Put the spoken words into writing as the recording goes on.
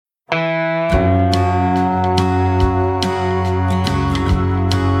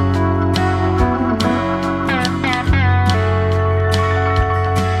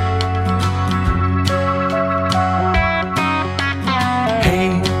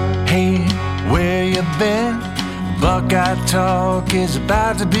Fight Talk is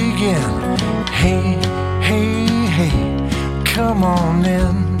about to begin. Hey, hey, hey, come on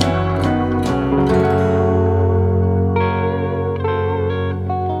in.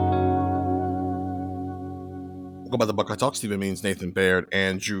 Welcome back to Buckeye Talk. Stephen Means, Nathan Baird,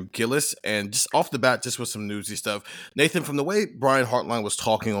 and Drew Gillis. And just off the bat, just with some newsy stuff. Nathan, from the way Brian Hartline was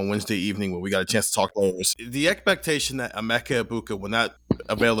talking on Wednesday evening when we got a chance to talk players, the expectation that Emeka Egbuka, when that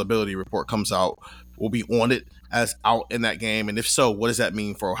availability report comes out, will be on it as out in that game. And if so, what does that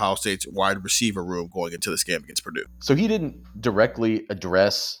mean for Ohio State's wide receiver room going into this game against Purdue? So he didn't directly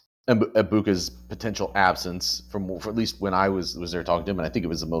address Egbuka's potential absence for at least when I was there talking to him, and I think it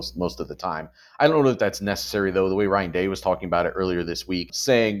was the most of the time. I don't know if that's necessary, though. The way Ryan Day was talking about it earlier this week,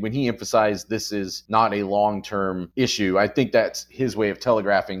 saying when he emphasized this is not a long-term issue, I think that's his way of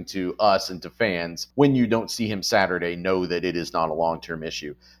telegraphing to us and to fans, when you don't see him Saturday, know that it is not a long-term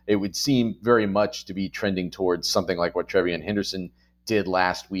issue. It would seem very much to be trending towards something like what TreVeyon Henderson did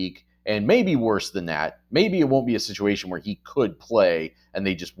last week, and maybe worse than that. Maybe it won't be a situation where he could play and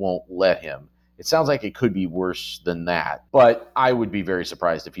they just won't let him. It sounds like it could be worse than that. But I would be very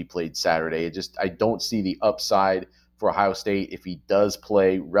surprised if he played Saturday. I don't see the upside for Ohio State if he does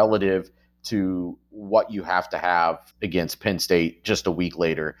play relative to what you have to have against Penn State just a week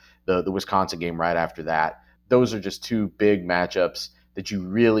later, the Wisconsin game right after that. Those are just two big matchups that you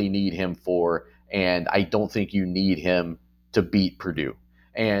really need him for, and I don't think you need him to beat Purdue.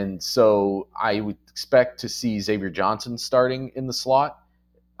 And so I would expect to see Xavier Johnson starting in the slot,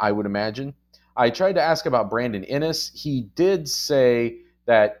 I would imagine. I tried to ask about Brandon Ennis. He did say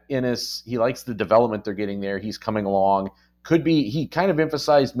that Ennis, he likes the development they're getting there. He's coming along. He kind of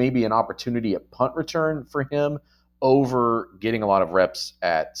emphasized maybe an opportunity at punt return for him over getting a lot of reps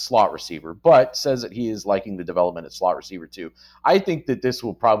at slot receiver, but says that he is liking the development at slot receiver too. I think that this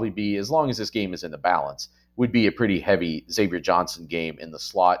will probably be, as long as this game is in the balance, would be a pretty heavy Xavier Johnson game in the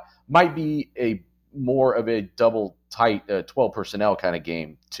slot. Might be a more of a double tight 12 personnel kind of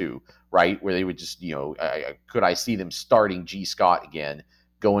game too, right? Where they would just, could I see them starting G. Scott again,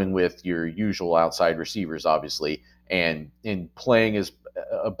 going with your usual outside receivers, obviously, and in playing as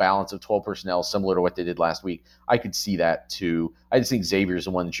a balance of 12 personnel similar to what they did last week. I could see that too. I just think Xavier is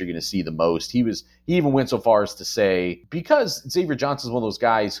the one that you're going to see the most. He even went so far as to say, because Xavier Johnson is one of those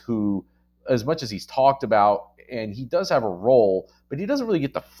guys who, as much as he's talked about, and he does have a role, but he doesn't really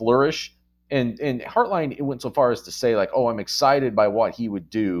get to flourish. And Hartline went so far as to say, like, oh, I'm excited by what he would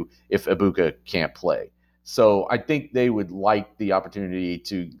do if Egbuka can't play. So I think they would like the opportunity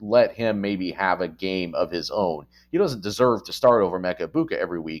to let him maybe have a game of his own. He doesn't deserve to start over Emeka Egbuka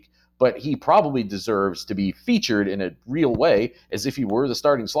every week, but he probably deserves to be featured in a real way as if he were the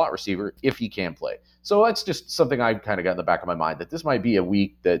starting slot receiver if he can play. So that's just something I've kind of got in the back of my mind, that this might be a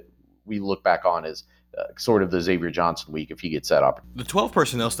week that we look back on as sort of the Xavier Johnson week if he gets that opportunity. The 12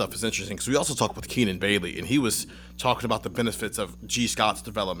 personnel stuff is interesting because we also talked with Keenan Bailey, and he was talking about the benefits of G. Scott's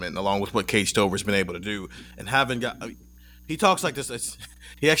development along with what Cade Stover's been able to do. And he talks like this.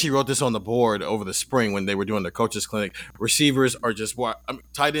 He actually wrote this on the board over the spring when they were doing their coaches clinic. Receivers are just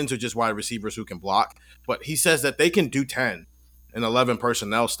tight ends are just wide receivers who can block, but he says that they can do 10 and 11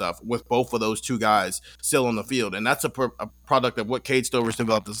 personnel stuff with both of those two guys still on the field. And that's a product of what Cade Stover's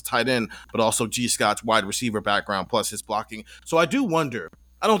developed as a tight end, but also G. Scott's wide receiver background plus his blocking. So I do wonder,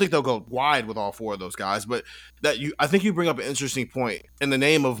 I don't think they'll go wide with all four of those guys, but I think you bring up an interesting point. In the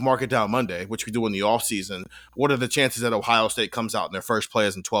name of Mark It Down Monday, which we do in the offseason, what are the chances that Ohio State comes out in their first play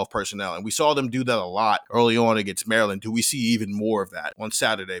as in 12 personnel? And we saw them do that a lot early on against Maryland. Do we see even more of that on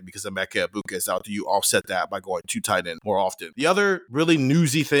Saturday because Emeka Egbuka is out? Do you offset that by going two tight end more often? The other really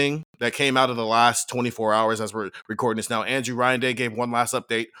newsy thing that came out of the last 24 hours as we're recording this now, Andrew, Ryan Day gave one last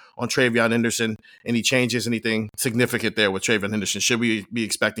update on TreVeyon Henderson. Any changes, anything significant there with TreVeyon Henderson? Should we be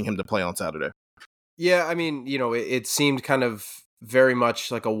expecting him to play on Saturday? Yeah, I mean, it seemed kind of very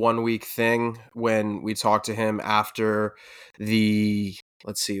much like a 1 week thing when we talked to him after the,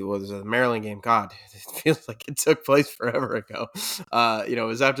 what was the Maryland game? God, it feels like it took place forever ago. It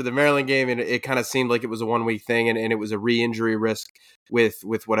was after the Maryland game, and it kind of seemed like it was a 1 week thing, and it was a re-injury risk with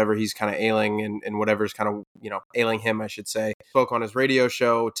whatever he's kind of ailing and whatever's kind of, ailing him, I should say. Spoke on his radio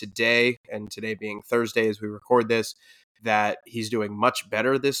show today, and today being Thursday as we record this, that he's doing much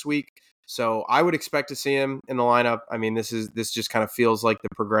better this week. So I would expect to see him in the lineup. I mean, this just kind of feels like the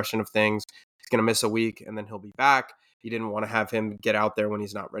progression of things. He's going to miss a week and then he'll be back. He didn't want to have him get out there when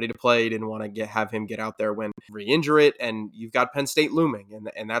he's not ready to play. He didn't want to have him get out there when re-injure it. And you've got Penn State looming.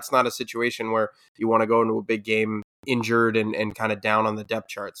 And that's not a situation where you want to go into a big game injured and kind of down on the depth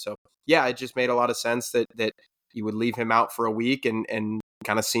chart. So yeah, it just made a lot of sense that you would leave him out for a week and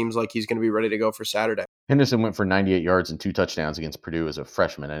kind of seems like he's going to be ready to go for Saturday. Henderson went for 98 yards and 2 touchdowns against Purdue as a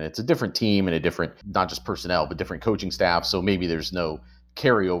freshman, and it's a different team and a different, not just personnel, but different coaching staff, so maybe there's no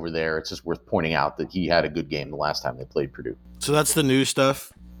carryover there. It's just worth pointing out that he had a good game the last time they played Purdue. So that's the new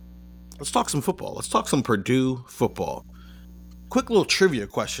stuff. Let's talk some football. Let's talk some Purdue football. Quick little trivia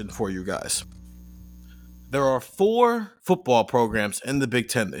question for you guys. There are 4 football programs in the Big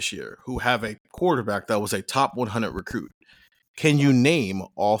Ten this year who have a quarterback that was a top 100 recruit. Can you name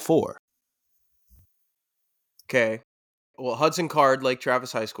all 4? Okay. Well, Hudson Card, Lake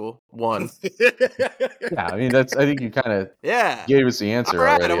Travis High School, 1. Yeah, I mean, I think you kind of Yeah. gave us the answer All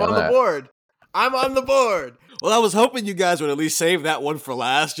right, already. I'm on the board. I'm on the board. Well, I was hoping you guys would at least save that one for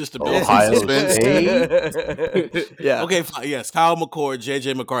last, just to build Ohio some suspense. State? Yeah. Okay, fine. Yes, Kyle McCord,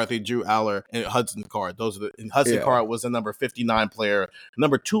 J.J. McCarthy, Drew Aller, and Hudson Card. Those are and Hudson Card was the number 59 player,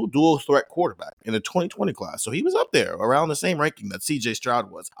 number 2 dual threat quarterback in the 2020 class. So he was up there around the same ranking that C.J. Stroud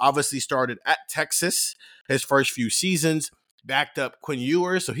was. Obviously started at Texas his first few seasons, backed up Quinn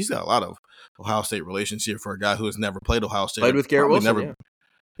Ewers. So he's got a lot of Ohio State relations here for a guy who has never played Ohio State. Played with Garrett Wilson,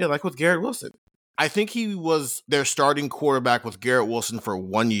 Yeah, like with Garrett Wilson. I think he was their starting quarterback with Garrett Wilson for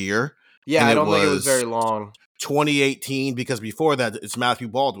 1 year. Yeah, I don't think it was very long. 2018, because before that, it's Matthew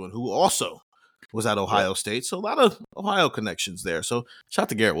Baldwin, who also was at Ohio State. So a lot of Ohio connections there. So shout out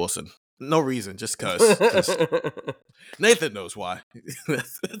to Garrett Wilson. No reason, just because. Nathan knows why.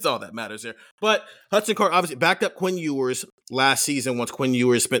 That's all that matters there. But Hudson Card obviously backed up Quinn Ewers last season once Quinn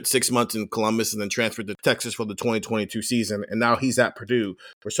Ewers spent 6 months in Columbus and then transferred to Texas for the 2022 season. And now he's at Purdue.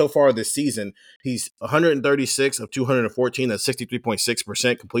 For so far this season, he's 136 of 214. That's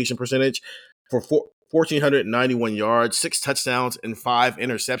 63.6% completion percentage for 1,491 yards, 6 touchdowns, and 5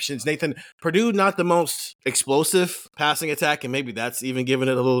 interceptions. Nathan, Purdue not the most explosive passing attack, and maybe that's even giving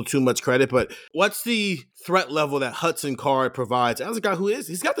it a little too much credit, but what's the threat level that Hudson Card provides as a guy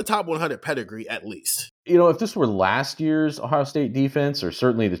he's got the top 100 pedigree at least? You know, if this were last year's Ohio State defense, or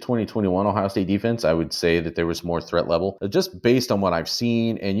certainly the 2021 Ohio State defense, I would say that there was more threat level. Just based on what I've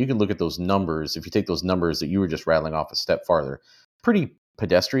seen, and you can look at those numbers, if you take those numbers that you were just rattling off a step farther, pretty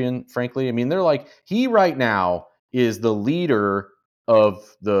pedestrian, frankly. I mean, they're like, he right now is the leader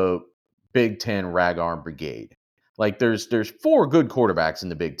of the Big Ten rag arm brigade. Like there's 4 good quarterbacks in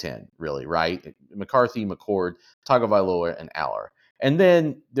the Big Ten, really, right? McCarthy, McCord, Tagovailoa, and Aller. And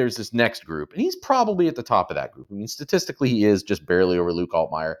then there's this next group, and he's probably at the top of that group. I mean, statistically, he is just barely over Luke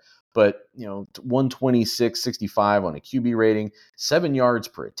Altmaier, but 126.65 on a QB rating, 7 yards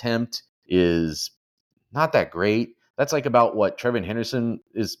per attempt is not that great. That's like about what Trevin Henderson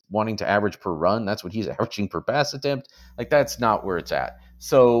is wanting to average per run. That's what he's averaging per pass attempt. Like that's not where it's at.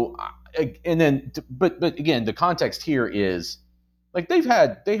 So, and then, but again, the context here is like they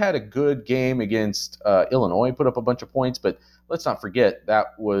had a good game against Illinois, put up a bunch of points, but let's not forget that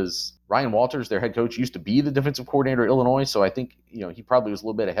was Ryan Walters, their head coach, used to be the defensive coordinator at Illinois. So I think, he probably was a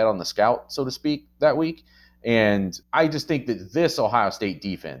little bit ahead on the scout, so to speak, that week. And I just think that this Ohio State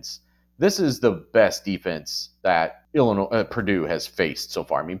defense, this is the best defense that Purdue has faced so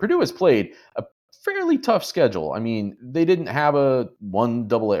far. I mean, Purdue has played a fairly tough schedule. I mean, they didn't have a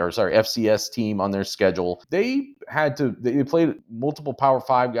FCS team on their schedule. They played multiple Power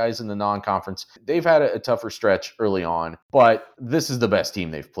 5 guys in the non-conference. They've had a tougher stretch early on, but this is the best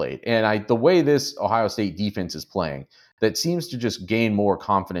team they've played. And the way this Ohio State defense is playing, that seems to just gain more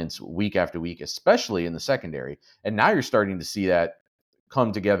confidence week after week, especially in the secondary. And now you're starting to see that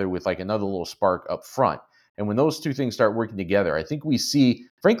come together with like another little spark up front. And when those two things start working together, I think we see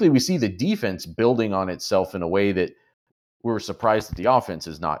the defense building on itself in a way that we're surprised that the offense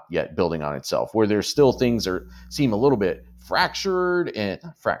is not yet building on itself, where there's still things seem a little bit fractured, and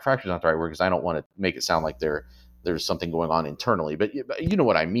fractured is not the right word because I don't want to make it sound like there's something going on internally, but you know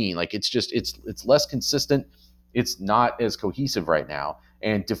what I mean. Like it's less consistent. It's not as cohesive right now.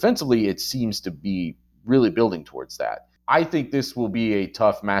 And defensively, it seems to be really building towards that. I think this will be a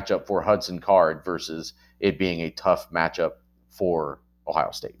tough matchup for Hudson Card versus it being a tough matchup for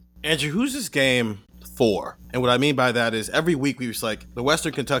Ohio State. Andrew, who's this game for? And what I mean by that is every week we was like, the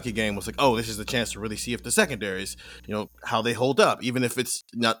Western Kentucky game was like, oh, this is the chance to really see if the secondaries, how they hold up. Even if it's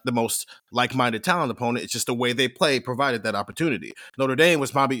not the most like-minded talent opponent, it's just the way they play provided that opportunity. Notre Dame was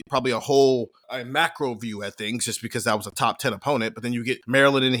probably a macro view at things just because that was a top 10 opponent. But then you get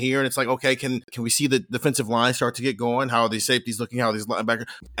Maryland in here and it's like, okay, can we see the defensive line start to get going? How are these safeties looking? How are these linebackers?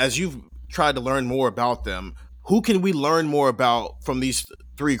 As you've tried to learn more about them, who can we learn more about from these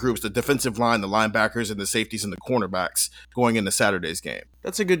 3 groups, the defensive line, the linebackers, and the safeties and the cornerbacks going into Saturday's game?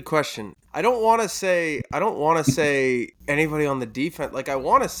 That's a good question. I don't want to say anybody on the defense. Like I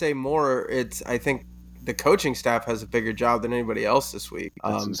want to say more. I think the coaching staff has a bigger job than anybody else this week.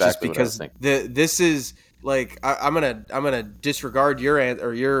 That's Just exactly what I was because thinking. this is like I'm gonna disregard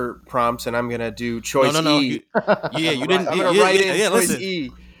your prompts, and I'm gonna do choice No. E. You didn't. I'm gonna write in Yeah. choice Listen,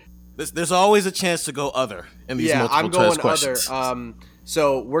 E. there's always a chance to go other in these Yeah, multiple I'm choice going questions. other.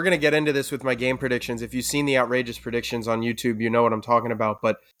 So we're gonna get into this with my game predictions. If you've seen the outrageous predictions on YouTube, you know what I'm talking about.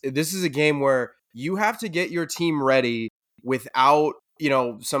 But this is a game where you have to get your team ready without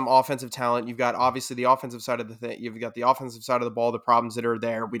some offensive talent. You've got obviously the offensive side of the thing. You've got the offensive side of the ball. The problems that are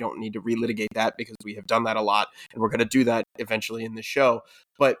there, we don't need to relitigate that because we have done that a lot, and we're gonna do that eventually in the show.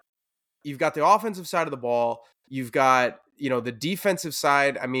 But you've got the offensive side of the ball. You've got the defensive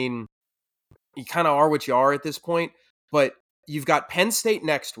side. I mean, you kind of are what you are at this point, but you've got Penn State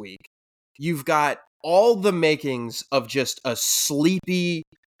next week. You've got all the makings of just a sleepy,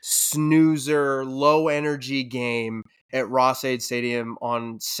 snoozer, low energy game at Ross-Ade Stadium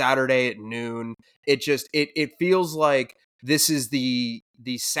on Saturday at noon. It feels like this is the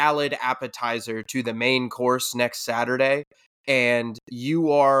salad appetizer to the main course next Saturday, and you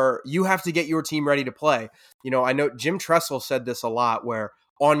have to get your team ready to play. I know Jim Tressel said this a lot, where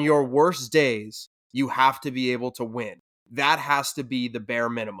on your worst days, you have to be able to win. That has to be the bare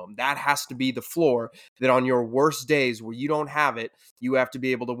minimum. That has to be the floor, that on your worst days where you don't have it, you have to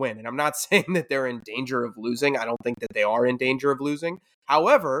be able to win. And I'm not saying that they're in danger of losing. I don't think that they are in danger of losing.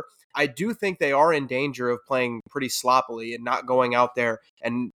 However, I do think they are in danger of playing pretty sloppily and not going out there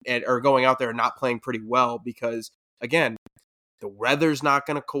or going out there and not playing pretty well, because again, the weather's not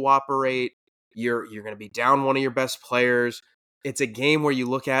going to cooperate. You're going to be down one of your best players. It's a game where you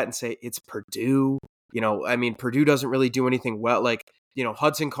look at and say, it's Purdue. I mean, Purdue doesn't really do anything well. Like,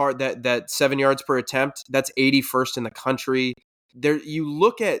 Hudson Card, that 7 yards per attempt, that's 81st in the country. There, you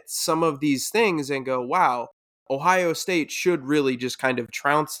look at some of these things and go, wow, Ohio State should really just kind of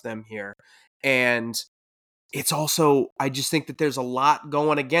trounce them here. And it's also, I just think that there's a lot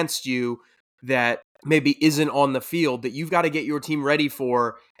going against you that maybe isn't on the field that you've got to get your team ready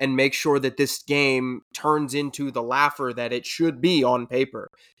for, and make sure that this game turns into the laugher that it should be on paper.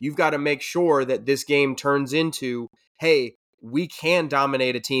 You've got to make sure that this game turns into, hey, we can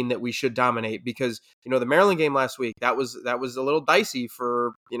dominate a team that we should dominate, because the Maryland game last week, that was a little dicey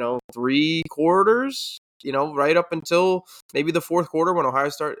for 3 quarters, right up until maybe the fourth quarter when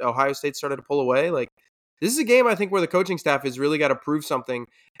Ohio State started to pull away. Like, this is a game, I think, where the coaching staff has really got to prove something,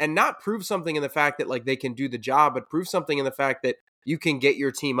 and not prove something in the fact that like they can do the job, but prove something in the fact that you can get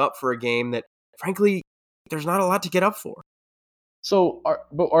your team up for a game that, frankly, there's not a lot to get up for. So,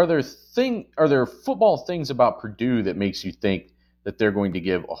 are there football things about Purdue that makes you think that they're going to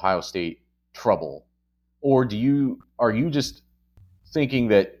give Ohio State trouble, or are you just thinking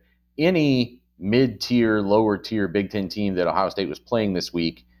that any mid-tier, lower-tier Big Ten team that Ohio State was playing this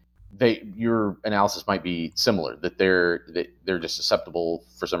week, your analysis might be similar, that they're just susceptible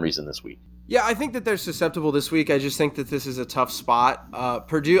for some reason this week? Yeah, I think that they're susceptible this week. I just think that this is a tough spot.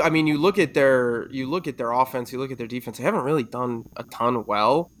 Purdue, I mean, you look at their offense, you look at their defense. They haven't really done a ton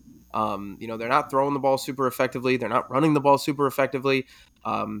well. They're not throwing the ball super effectively. They're not running the ball super effectively.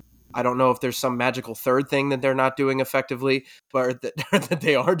 I don't know if there's some magical third thing that they're not doing effectively, but that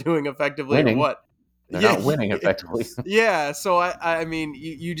they are doing effectively, Winning. or what? They're not winning effectively. Yeah, so I mean,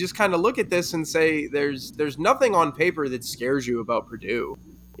 you just kind of look at this and say there's nothing on paper that scares you about Purdue.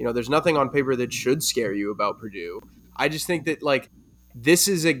 There's nothing on paper that should scare you about Purdue. I just think that, like, this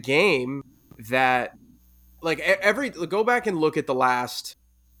is a game that, like, go back and look at the last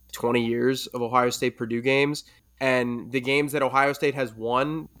 20 years of Ohio State Purdue games, and the games that Ohio State has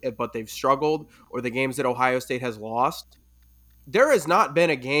won but they've struggled, or the games that Ohio State has lost. There has not been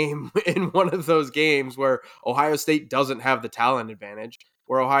a game in one of those games where Ohio State doesn't have the talent advantage,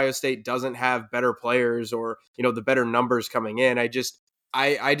 where Ohio State doesn't have better players, or the better numbers coming in. I just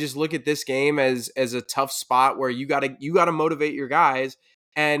look at this game as a tough spot where you gotta motivate your guys,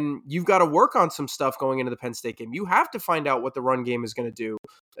 and you've got to work on some stuff going into the Penn State game. You have to find out what the run game is going to do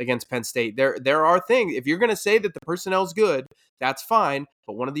against Penn State. There are things, if you're going to say that the personnel is good, that's fine.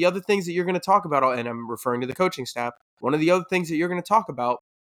 But one of the other things that you're going to talk about, and I'm referring to the coaching staff, one of the other things that you're going to talk about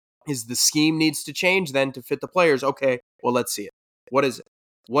is the scheme needs to change then to fit the players. Okay, well, let's see it. What is it?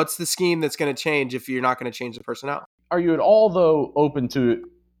 What's the scheme that's going to change if you're not going to change the personnel? Are you at all, though, open to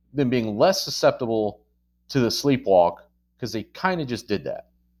them being less susceptible to the sleepwalk, because they kind of just did that?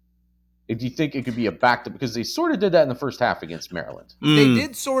 Do you think it could be a back to, because they sort of did that in the first half against Maryland? They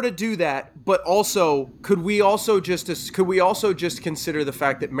did sort of do that, but also could we also just consider the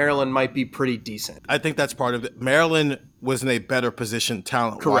fact that Maryland might be pretty decent? I think that's part of it. Maryland was in a better position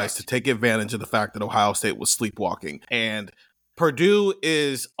talent-wise to take advantage of the fact that Ohio State was sleepwalking. And Purdue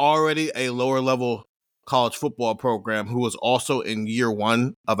is already a lower level college football program who was also in year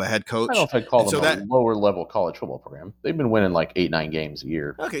one of a head I don't coach. know if I'd call And them so a that lower level college football program. They've been winning like 8-9 games a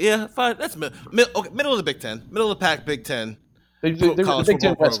year. okay, yeah, fine. That's okay, middle of the Big Ten, middle of the pack, Big Ten They were the college Big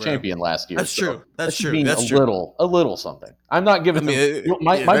Ten football West program. champion last year, That's so true. that That's should true. mean That's a true. little something. I'm not giving them yeah,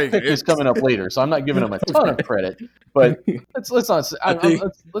 my there you pick go. is coming up later, so I'm not giving them a ton of credit. But let's not.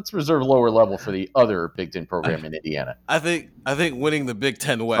 Let's reserve lower level for the other Big Ten program in Indiana. I think winning the Big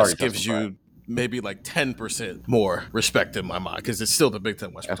Ten West Sorry, gives Justin you maybe like 10% more respect in my mind because it's still the Big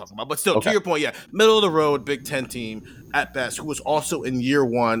Ten West we're talking about. But still, Okay. to your point, yeah, middle of the road Big Ten team at best, who was also in year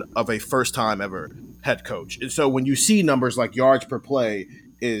one of a first time ever head coach. And so when you see numbers like yards per play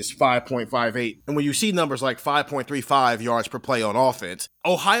is 5.58, and when you see numbers like 5.35 yards per play on offense,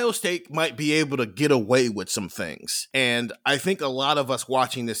 Ohio State might be able to get away with some things. And I think a lot of us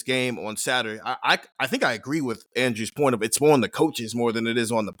watching this game on Saturday, I think I agree with Andrew's point of it's more on the coaches more than it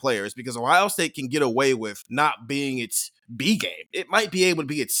is on the players, because Ohio State can get away with not being its B game. It might be able to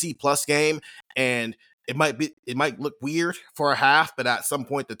be its C plus game, and it might look weird for a half, but at some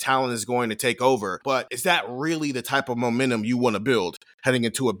point the talent is going to take over. But is that really the type of momentum you want to build heading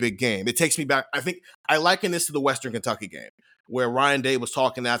into a big game? It takes me back. I think I liken this to the Western Kentucky game, where Ryan Day was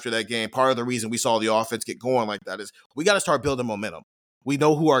talking after that game. Part of the reason we saw the offense get going like that is we got to start building momentum. We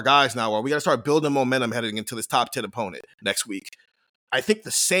know who our guys now are. We got to start building momentum heading into this top 10 opponent next week. I think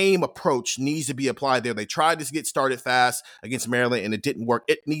the same approach needs to be applied there. They tried to get started fast against Maryland and it didn't work.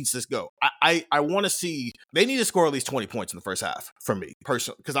 It needs to go. I want to see, they need to score at least 20 points in the first half for me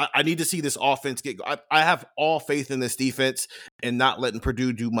personally, because I need to see this offense get, I have all faith in this defense and not letting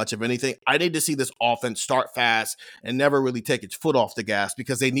Purdue do much of anything. I need to see this offense start fast and never really take its foot off the gas,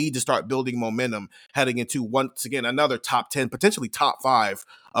 because they need to start building momentum heading into, once again, another top 10, potentially top 5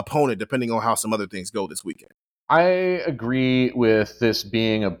 opponent, depending on how some other things go this weekend. I agree with this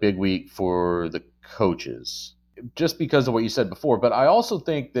being a big week for the coaches, just because of what you said before. But I also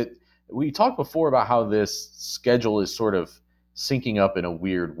think that we talked before about how this schedule is sort of syncing up in a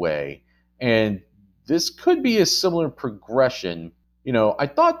weird way. And this could be a similar progression. You know, I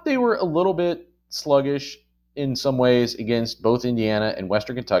thought they were a little bit sluggish in some ways against both Indiana and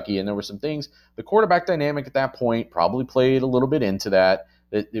Western Kentucky. And there were some things, the quarterback dynamic at that point probably played a little bit into that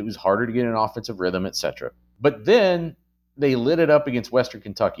it was harder to get an offensive rhythm, etc. But then they lit it up against Western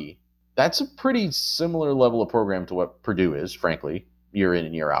Kentucky. That's a pretty similar level of program to what Purdue is, frankly, year in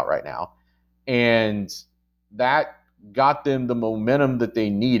and year out right now. And that got them the momentum that they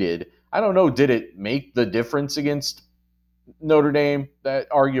needed. I don't know, did it make the difference against Notre Dame? That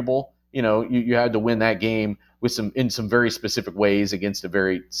arguable. You know, you had to win that game with in some very specific ways against a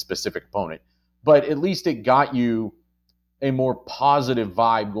very specific opponent. But at least it got you a more positive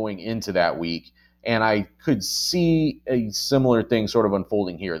vibe going into that week. And I could see a similar thing sort of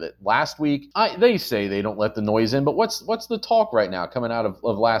unfolding here. That last week, they say they don't let the noise in, but what's the talk right now coming out of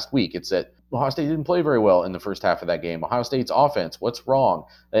last week? It's that Ohio State didn't play very well in the first half of that game. Ohio State's offense, what's wrong?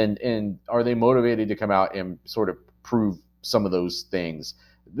 And are they motivated to come out and sort of prove some of those things?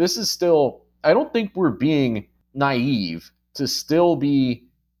 This is still, I don't think we're being naive to still be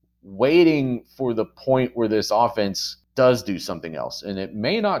waiting for the point where this offense does do something else. And it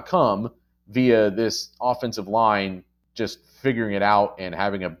may not come via this offensive line just figuring it out and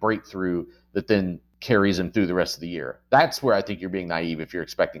having a breakthrough that then carries them through the rest of the year. That's where I think you're being naive if you're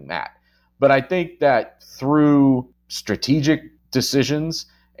expecting that. But I think that through strategic decisions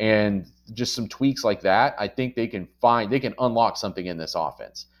and just some tweaks like that, I think they can unlock something in this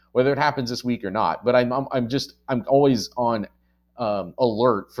offense, whether it happens this week or not. But I'm always on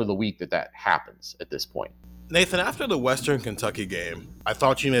alert for the week that happens at this point. Nathan, after the Western Kentucky game, I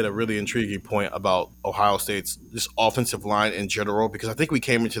thought you made a really intriguing point about Ohio State's just offensive line in general, because I think we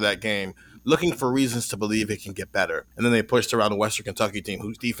came into that game looking for reasons to believe it can get better. And then they pushed around the Western Kentucky team,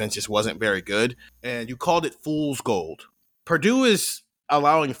 whose defense just wasn't very good. And you called it fool's gold. Purdue is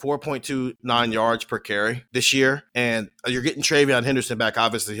allowing 4.29 yards per carry this year. And you're getting Travion Henderson back,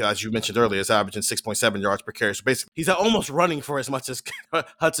 obviously, as you mentioned earlier, is averaging 6.7 yards per carry. So basically, he's almost running for as much as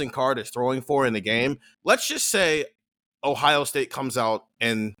Hudson Card is throwing for in the game. Let's just say Ohio State comes out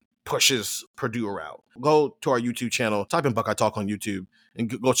and pushes Purdue around. Go to our YouTube channel, type in Buckeye Talk on YouTube,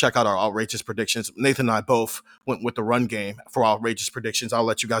 and go check out our outrageous predictions. Nathan and I both went with the run game for outrageous predictions. I'll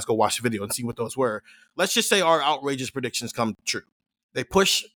let you guys go watch the video and see what those were. Let's just say our outrageous predictions come true. They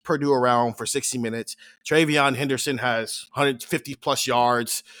push Purdue around for 60 minutes. Travion Henderson has 150 plus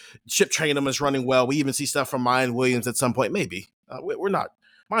yards. Chip Trainum is running well. We even see stuff from Mayan Williams at some point. Maybe. We're not.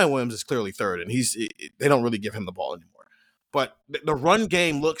 Mayan Williams is clearly third, and they don't really give him the ball anymore. But the run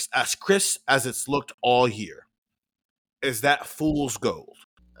game looks as crisp as it's looked all year. Is that fool's gold?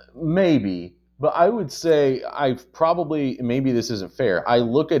 Maybe. But I would say I've probably, maybe this isn't fair. I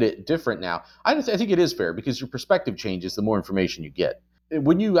look at it different now. I think it is fair because your perspective changes the more information you get.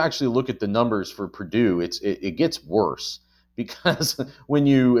 When you actually look at the numbers for Purdue, it gets worse because when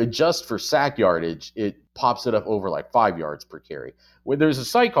you adjust for sack yardage, it pops it up over like 5 yards per carry. There's a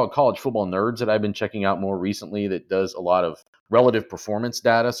site called College Football Nerds that I've been checking out more recently that does a lot of relative performance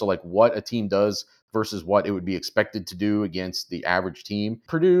data. So like what a team does versus what it would be expected to do against the average team.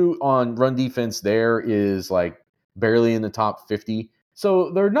 Purdue on run defense there is like barely in the top 50.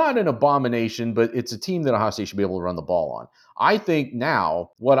 So they're not an abomination, but it's a team that Ohio State should be able to run the ball on. I think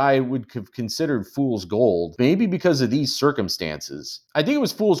now what I would have considered fool's gold, maybe because of these circumstances, I think it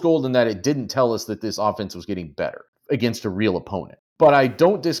was fool's gold in that it didn't tell us that this offense was getting better against a real opponent. But I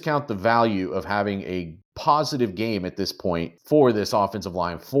don't discount the value of having a positive game at this point for this offensive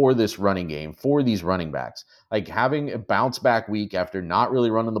line, for this running game, for these running backs. Like having a bounce back week after not really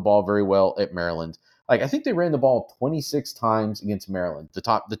running the ball very well at Maryland. Like I think they ran the ball 26 times against Maryland,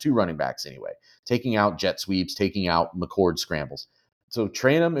 the two running backs anyway, taking out jet sweeps, taking out McCord scrambles. So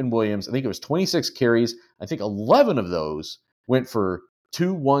Tranum and Williams, I think it was 26 carries. I think 11 of those went for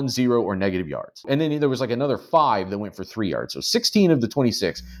 2, 1, 0, or negative yards. And then there was like another 5 that went for 3 yards. So 16 of the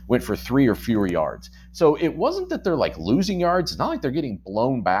 26 went for 3 or fewer yards. So it wasn't that they're like losing yards. It's not like they're getting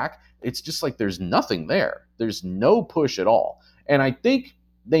blown back. It's just like there's nothing there. There's no push at all. And I think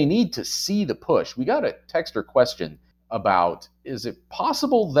they need to see the push. We got a texter question about, is it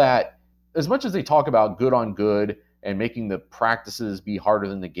possible that as much as they talk about good on good and making the practices be harder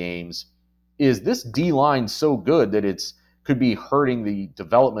than the games, is this D-line so good that it's could be hurting the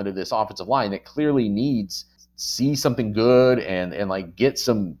development of this offensive line that clearly needs see something good and like get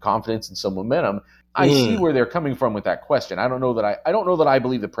some confidence and some momentum? I see where they're coming from with that question. I don't know that I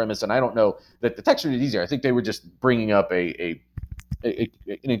believe the premise, and I don't know that the texture is easier. I think they were just bringing up an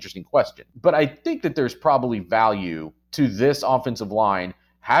interesting question. But I think that there's probably value to this offensive line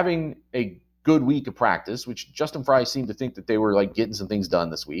having a good week of practice, which Justin Fry seemed to think that they were like getting some things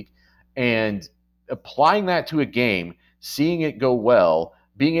done this week, and applying that to a game, seeing it go well,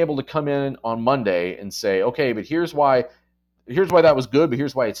 being able to come in on Monday and say, okay, but here's why that was good, but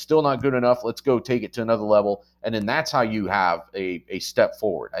here's why it's still not good enough. Let's go take it to another level. And then that's how you have a step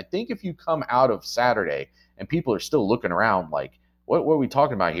forward. I think if you come out of Saturday and people are still looking around like, what are we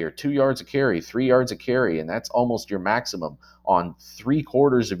talking about here? 2 yards a carry, 3 yards a carry, and that's almost your maximum on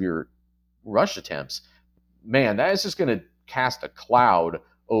 3/4 of your rush attempts. Man, that is just going to cast a cloud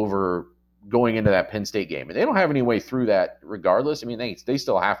over going into that Penn State game. And they don't have any way through that regardless. I mean, they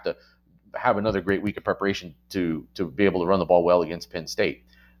still have to have another great week of preparation to be able to run the ball well against Penn State,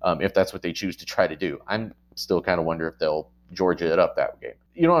 if that's what they choose to try to do. I'm still kind of wonder if they'll Georgia it up that game.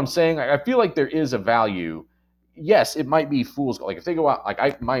 You know what I'm saying? I feel like there is a value. Yes, it might be fool's gold. Like if they go out,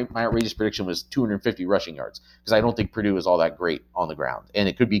 like my outrageous prediction was 250 rushing yards because I don't think Purdue is all that great on the ground, and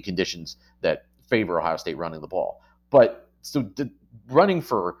it could be conditions that favor Ohio State running the ball. But so running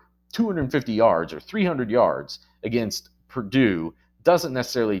for 250 yards or 300 yards against Purdue doesn't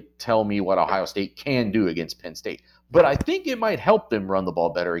necessarily tell me what Ohio State can do against Penn State. But I think it might help them run the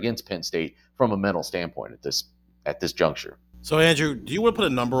ball better against Penn State from a mental standpoint at this juncture. So, Andrew, do you want to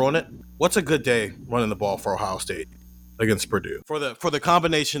put a number on it? What's a good day running the ball for Ohio State against Purdue? For the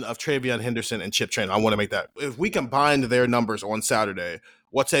combination of Travion Henderson and Chip Train, I want to make that. If we combined their numbers on Saturday,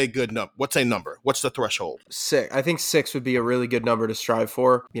 what's a good number? What's a number? What's the threshold? 6. I think 6 would be a really good number to strive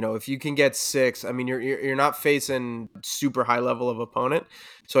for. You know, if you can get 6, I mean, you're not facing super high level of opponent.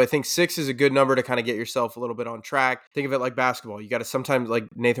 So I think 6 is a good number to kind of get yourself a little bit on track. Think of it like basketball. You got to sometimes, like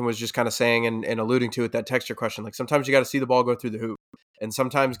Nathan was just kind of saying and alluding to it, that texture question, like sometimes you got to see the ball go through the hoop. And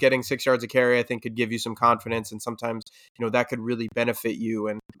sometimes getting 6 yards a carry, I think, could give you some confidence. And sometimes, you know, that could really benefit you.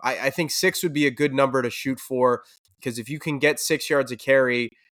 And I think 6 would be a good number to shoot for, because if you can get 6 yards a carry,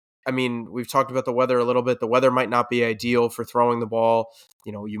 I mean, we've talked about the weather a little bit. The weather might not be ideal for throwing the ball.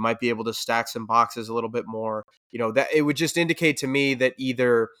 You know, you might be able to stack some boxes a little bit more. You know, that it would just indicate to me that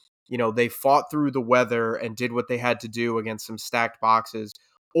either, you know, they fought through the weather and did what they had to do against some stacked boxes,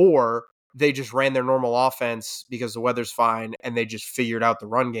 or they just ran their normal offense because the weather's fine and they just figured out the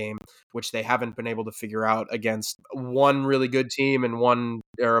run game, which they haven't been able to figure out against one really good team and one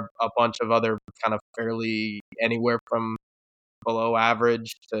or a bunch of other kind of fairly anywhere from below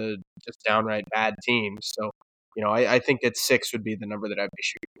average to just downright bad teams. So, you know, I think that 6 would be the number that I'd be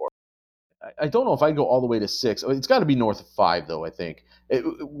shooting for. I don't know if I'd go all the way to 6. It's got to be north of 5, though, I think.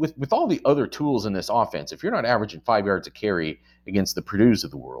 With all the other tools in this offense, if you're not averaging 5 yards a carry against the Purdues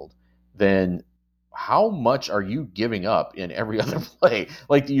of the world, then how much are you giving up in every other play?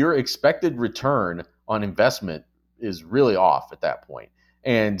 Like your expected return on investment is really off at that point.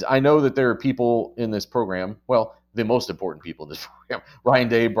 And I know that there are people in this program, well, the most important people in this program, Ryan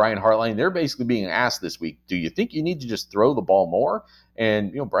Day, Brian Hartline, they're basically being asked this week, do you think you need to just throw the ball more?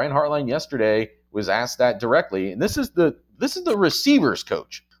 And Brian Hartline yesterday was asked that directly. And this is the receivers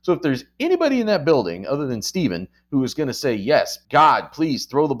coach. So if there's anybody in that building other than Steven who is going to say, yes, God, please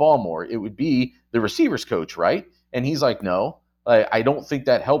throw the ball more, it would be the receivers coach, right? And he's like, no, I don't think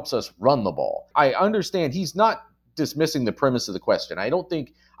that helps us run the ball. I understand he's not dismissing the premise of the question. I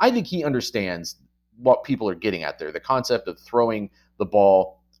think he understands what people are getting at there, the concept of throwing the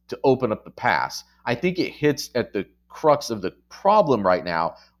ball to open up the pass. I think it hits at the crux of the problem right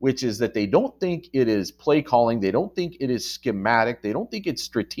now, which is that they don't think it is play calling. They don't think it is schematic. They don't think it's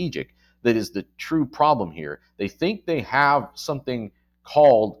strategic. That is the true problem here. They think they have something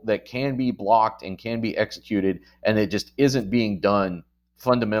called that can be blocked and can be executed, and it just isn't being done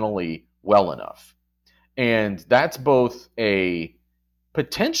fundamentally well enough. And that's both a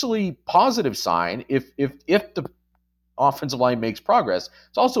potentially positive sign if the offensive line makes progress.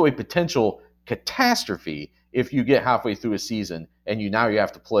 It's also a potential catastrophe if you get halfway through a season and you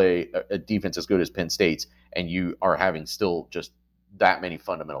have to play a defense as good as Penn State's and you are having still just that many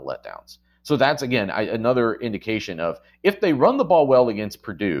fundamental letdowns. So that's, again, another indication of if they run the ball well against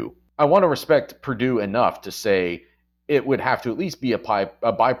Purdue, I want to respect Purdue enough to say it would have to at least be a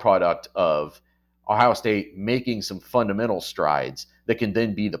byproduct of Ohio State making some fundamental strides that can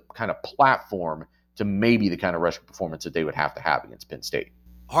then be the kind of platform to maybe the kind of rushing performance that they would have to have against Penn State.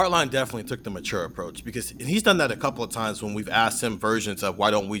 Hartline definitely took the mature approach because he's done that a couple of times when we've asked him versions of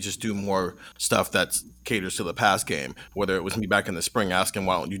why don't we just do more stuff that caters to the pass game, whether it was me back in the spring asking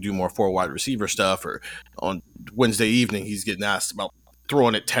why don't you do more 4 wide receiver stuff, or on Wednesday evening he's getting asked about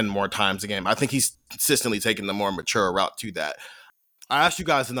throwing it 10 more times a game. I think he's consistently taking the more mature route to that. I asked you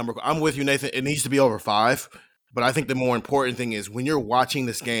guys the number. I'm with you, Nathan. It needs to be over 5, but I think the more important thing is when you're watching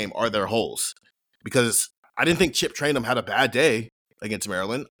this game, are there holes? Because I didn't think Chip Trayanum had a bad day against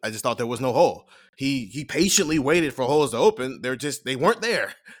Maryland. I just thought there was no hole. He patiently waited for holes to open. They weren't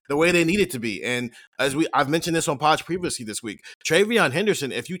there the way they needed to be. And I've mentioned this on pods previously this week, TreVeyon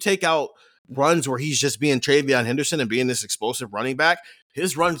Henderson, if you take out runs where he's just being TreVeyon Henderson and being this explosive running back,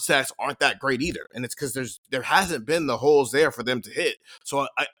 his run stats aren't that great either. And it's because there hasn't been the holes there for them to hit. So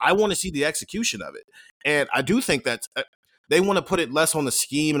I want to see the execution of it. And I do think that they want to put it less on the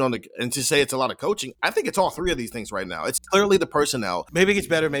scheme and to say it's a lot of coaching. I think it's all 3 of these things right now. It's clearly the personnel. Maybe it gets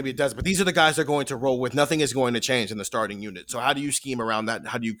better, maybe it doesn't. But these are the guys they're going to roll with. Nothing is going to change in the starting unit. So how do you scheme around that?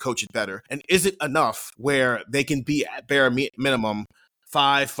 How do you coach it better? And is it enough where they can be at bare minimum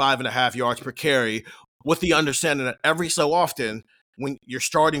 5.5 yards per carry, with the understanding that every so often when your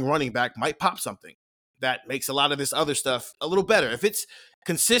starting running back might pop something that makes a lot of this other stuff a little better. If it's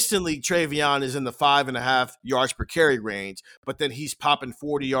consistently TreVeyon is in the 5.5 yards per carry range, but then he's popping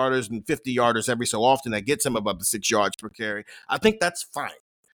 40 yarders and 50 yarders every so often that gets him above the 6 yards per carry, I think that's fine.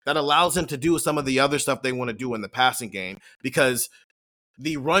 That allows him to do some of the other stuff they want to do in the passing game because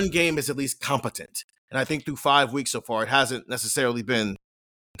the run game is at least competent. And I think through 5 weeks so far, it hasn't necessarily been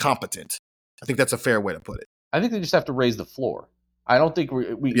competent. I think that's a fair way to put it. I think they just have to raise the floor. I don't think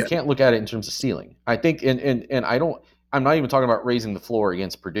we can't look at it in terms of ceiling. I think, and I'm not even talking about raising the floor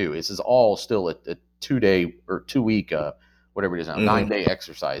against Purdue. This is all still a 2-day or 2-week, whatever it is now, 9-day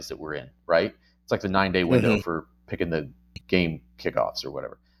exercise that we're in, right? It's like the 9-day window for picking the game kickoffs or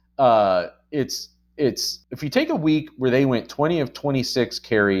whatever. It's if you take a week where they went 20 of 26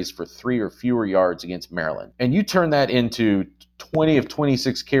 carries for 3 or fewer yards against Maryland, and you turn that into 20 of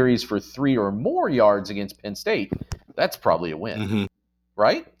 26 carries for 3 or more yards against Penn State, that's probably a win,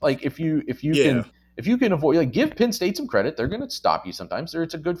 right? Like if you can avoid, like, give Penn State some credit, they're going to stop you sometimes.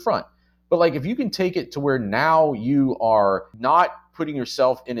 It's a good front, but like if you can take it to where now you are not putting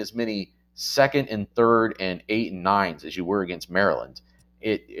yourself in as many 2nd and 3rd and 8 and 9s as you were against Maryland,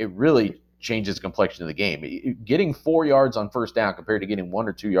 it really changes the complexion of the game. Getting 4 yards on first down compared to getting 1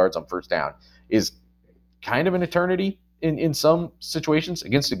 or 2 yards on first down is kind of an eternity in some situations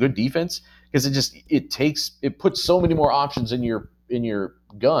against a good defense, because it puts so many more options in your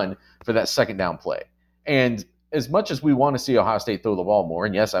gun for that second down play. And as much as we want to see Ohio State throw the ball more,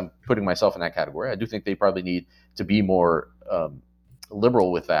 and yes, I'm putting myself in that category, I do think they probably need to be more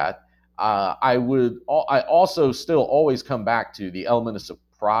liberal with that. I also still always come back to the element of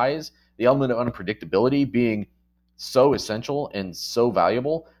surprise, the element of unpredictability being so essential and so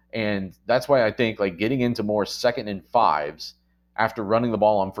valuable. And that's why I think like getting into more 2nd and 5s after running the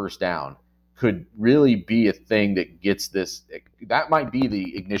ball on first down could really be a thing that gets this. That might be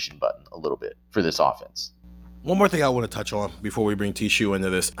the ignition button a little bit for this offense. One more thing I want to touch on before we bring Tishu into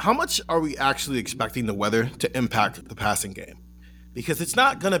this. How much are we actually expecting the weather to impact the passing game? because it's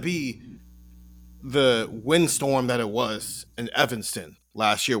not going to be the windstorm that it was in Evanston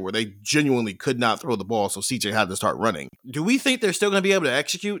last year where they genuinely could not throw the ball, so CJ had to start running. Do we think they're still going to be able to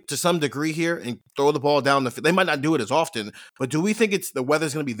execute to some degree here and throw the ball down the field? They might not do it as often, but do we think the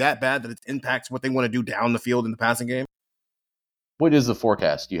weather's going to be that bad that it impacts what they want to do down the field in the passing game? What is the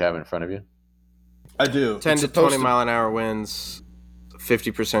forecast you have in front of you? I do. 10 to 20 mile an hour winds,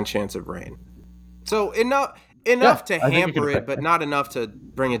 50% chance of rain. So enough to hamper it, but not enough to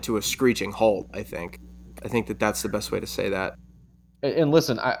bring it to a screeching halt, I think. I think that's the best way to say that. And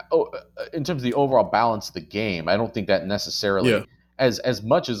listen, in terms of the overall balance of the game, I don't think that necessarily, as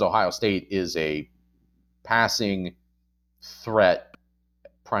much as Ohio State is a passing threat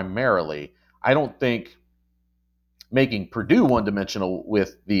primarily, I don't think making Purdue one-dimensional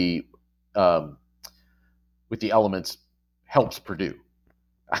with the elements helps Purdue.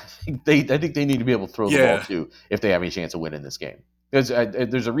 I think they need to be able to throw the ball too if they have any chance of winning this game. There's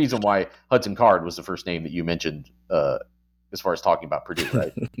a reason why Hudson Card was the first name that you mentioned as far as talking about Purdue,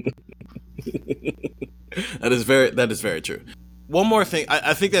 right? That is very true. One more thing,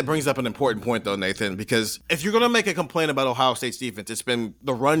 I think that brings up an important point though, Nathan, because if you're going to make a complaint about Ohio State's defense, it's been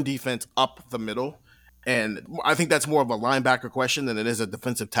the run defense up the middle. And I think that's more of a linebacker question than it is a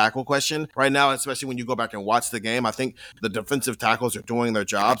defensive tackle question. Right now, especially when you go back and watch the game, I think the defensive tackles are doing their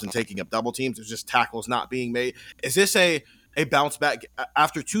jobs and taking up double teams. There's just tackles not being made. Is this a bounce back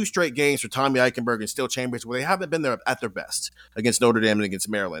after 2 straight games for Tommy Eichenberg and Still Chambers where they haven't been there at their best against Notre Dame and against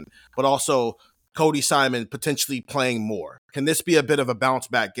Maryland, but also Cody Simon potentially playing more? Can this be a bit of a bounce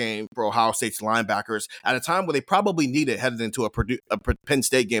back game for Ohio State's linebackers at a time where they probably need it headed into a Penn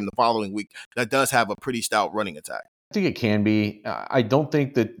State game the following week that does have a pretty stout running attack? I think it can be. I don't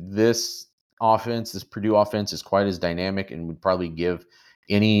think that this Purdue offense is quite as dynamic and would probably give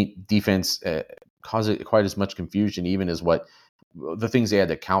any defense cause it quite as much confusion, even as what the things they had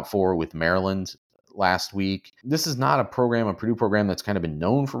to account for with Maryland last week. This is not a Purdue program that's kind of been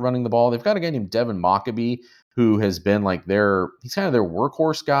known for running the ball. They've got a guy named Devin Mockabee who has been like he's kind of their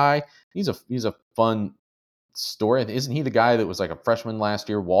workhorse guy. He's a fun story. Isn't he the guy that was like a freshman last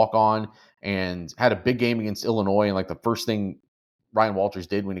year, walk on, and had a big game against Illinois, and like the first thing Ryan Walters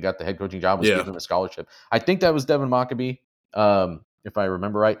did when he got the head coaching job was give him a scholarship? I think that was Devin Mockabee, if I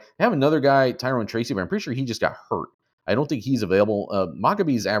remember right. They have another guy, Tyrone Tracy, but I'm pretty sure he just got hurt. I don't think he's available.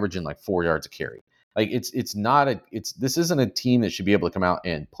 Maccabee's averaging like 4 yards a carry. Like this isn't a team that should be able to come out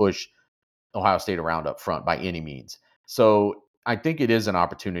and push Ohio State around up front by any means. So I think it is an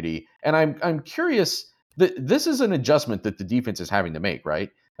opportunity, and I'm curious that this is an adjustment that the defense is having to make, right?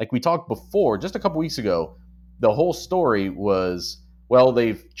 Like we talked before, just a couple weeks ago, the whole story was, well,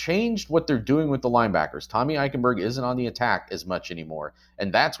 they've changed what they're doing with the linebackers. Tommy Eichenberg isn't on the attack as much anymore,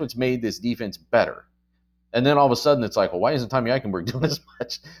 and that's what's made this defense better. And then all of a sudden it's like, well, why isn't Tommy Eichenberg doing as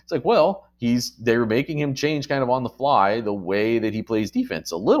much? It's like, well, they were making him change kind of on the fly the way that he plays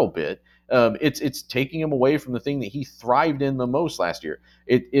defense a little bit. It's taking him away from the thing that he thrived in the most last year.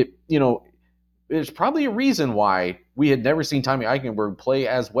 There's probably a reason why we had never seen Tommy Eichenberg play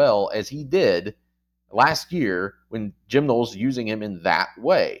as well as he did last year when Jim Knowles using him in that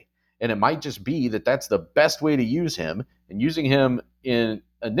way. And it might just be that that's the best way to use him, and using him in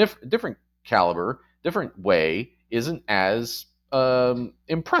a different caliber, different way isn't as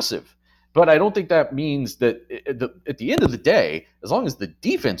impressive. But I don't think that means that at the end of the day, as long as the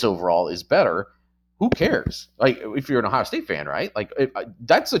defense overall is better, who cares? Like if you're an Ohio State fan, right? Like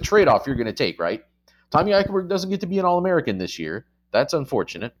that's a trade-off you're going to take, right? Tommy Eichenberg doesn't get to be an All-American this year. That's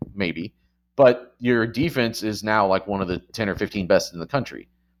unfortunate, maybe. But your defense is now like one of the 10 or 15 best in the country.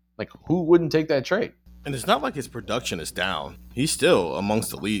 Like who wouldn't take that trade? And it's not like his production is down. He's still amongst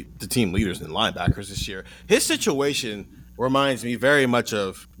the team leaders in linebackers this year. His situation reminds me very much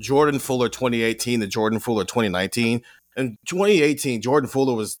of Jordan Fuller 2018 to Jordan Fuller 2019. In 2018, Jordan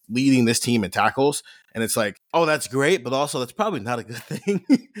Fuller was leading this team in tackles. And it's like, oh, that's great, but also that's probably not a good thing.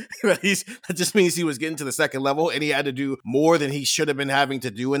 That just means he was getting to the second level and he had to do more than he should have been having to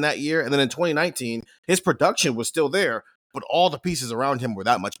do in that year. And then in 2019, his production was still there, but all the pieces around him were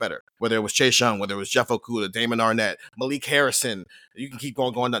that much better. Whether it was Chase Young, whether it was Jeff Okuda, Damon Arnett, Malik Harrison, you can keep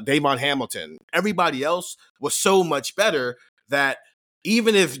going down, Davon Hamilton. Everybody else was so much better that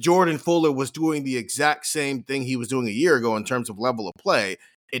even if Jordan Fuller was doing the exact same thing he was doing a year ago in terms of level of play,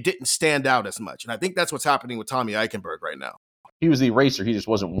 it didn't stand out as much. And I think that's what's happening with Tommy Eichenberg right now. He was the eraser. He just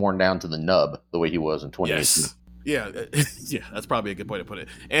wasn't worn down to the nub the way he was in 2018. Yes. Yeah, that's probably a good way to put it.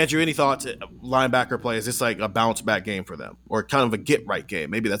 Andrew, any thoughts? Linebacker play, is this like a bounce back game for them, or kind of a get right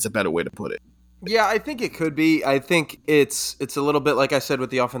game? Maybe that's a better way to put it. Yeah, I think it could be. I think it's a little bit like I said with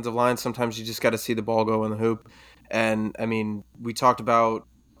the offensive line. Sometimes you just got to see the ball go in the hoop. And I mean, we talked about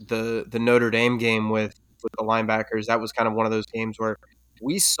the Notre Dame game with the linebackers. That was kind of one of those games where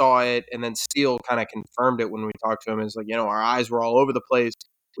we saw it, and then Steele kind of confirmed it when we talked to him. It's like, our eyes were all over the place.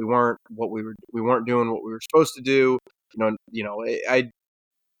 We weren't doing what we were supposed to do.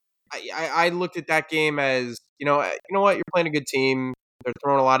 I looked at that game as, you know what, you're playing a good team. They're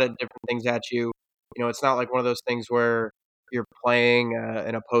throwing a lot of different things at you. It's not like one of those things where you're playing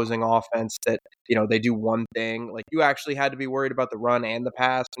an opposing offense that, they do one thing. Like, you actually had to be worried about the run and the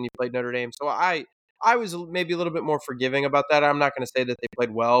pass when you played Notre Dame. So I was maybe a little bit more forgiving about that. I'm not going to say that they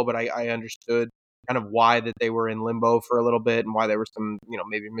played well, but I understood kind of why that they were in limbo for a little bit and why there were some,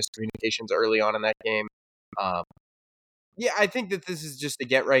 maybe miscommunications early on in that game. Um, yeah, I think that this is just a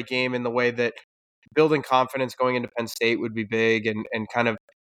get right game in the way that building confidence going into Penn State would be big, and kind of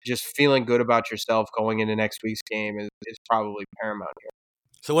just feeling good about yourself going into next week's game is probably paramount here.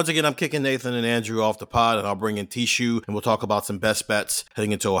 So once again, I'm kicking Nathan and Andrew off the pod, and I'll bring in Tishu, and we'll talk about some best bets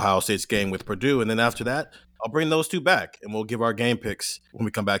heading into Ohio State's game with Purdue. And then after that, I'll bring those two back, and we'll give our game picks when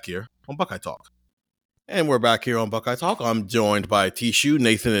we come back here on Buckeye Talk. And we're back here on Buckeye Talk. I'm joined by Tishu,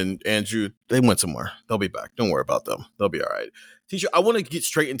 Nathan, and Andrew. They went somewhere. They'll be back. Don't worry about them. They'll be all right. Tishu, I want to get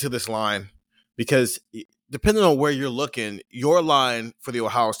straight into this line because depending on where you're looking, your line for the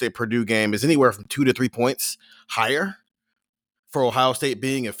Ohio State-Purdue game is anywhere from 2 to 3 points higher for Ohio State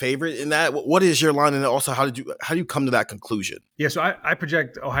being a favorite in that. What is your line, and also how do you come to that conclusion? Yeah, so I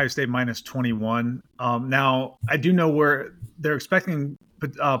project Ohio State minus 21. Now, I do know where they're expecting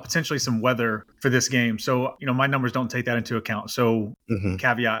potentially some weather for this game. So, my numbers don't take that into account. So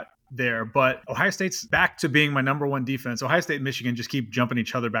caveat there. But Ohio State's back to being my number one defense. Ohio State and Michigan just keep jumping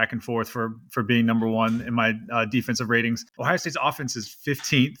each other back and forth for being number one in my defensive ratings. Ohio State's offense is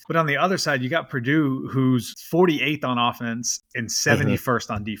 15th. But on the other side, you got Purdue, who's 48th on offense and 71st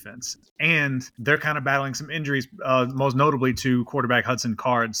on defense. And they're kind of battling some injuries, most notably to quarterback Hudson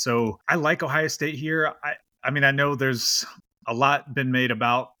Card. So I like Ohio State here. I mean, I know there's a lot been made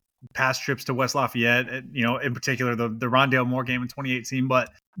about past trips to West Lafayette, in particular the Rondale Moore game in 2018. But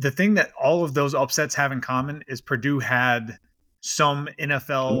the thing that all of those upsets have in common is Purdue had some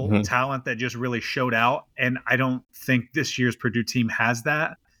NFL talent that just really showed out. And I don't think this year's Purdue team has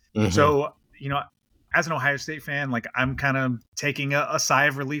that. So, as an Ohio State fan, like, I'm kind of taking a sigh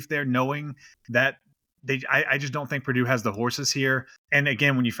of relief there, knowing that I just don't think Purdue has the horses here. And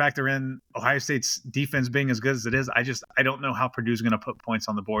again, when you factor in Ohio State's defense being as good as it is, I don't know how Purdue's going to put points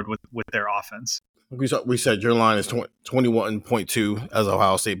on the board with their offense. We said your line is 21.2 as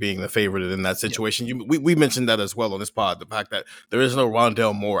Ohio State being the favorite in that situation. Yeah. We mentioned that as well on this pod, the fact that there is no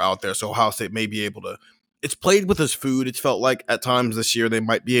Rondale Moore out there, so Ohio State may be able to. It's played with his food. It's felt like at times this year they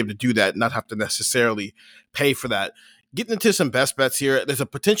might be able to do that, not have to necessarily pay for that. Getting into some best bets here, there's a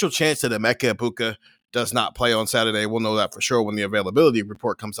potential chance that Emeka Egbuka does not play on Saturday. We'll know that for sure when the availability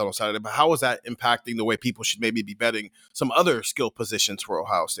report comes out on Saturday. But how is that impacting the way people should maybe be betting some other skill positions for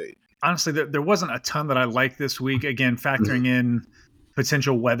Ohio State? Honestly, there wasn't a ton that I liked this week. Again, factoring in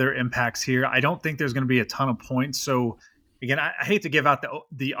potential weather impacts here, I don't think there's going to be a ton of points. So, again, I hate to give out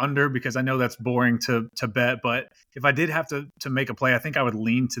the under because I know that's boring to bet. But if I did have to make a play, I think I would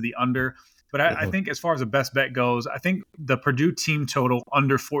lean to the under. But I think as far as the best bet goes, I think the Purdue team total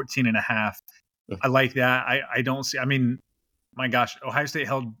under 14.5. I like that. I don't see. I mean, my gosh, Ohio State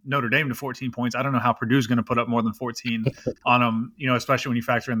held Notre Dame to 14 points. I don't know how Purdue's going to put up more than 14 on them, especially when you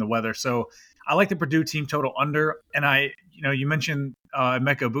factor in the weather. So I like the Purdue team total under. And you mentioned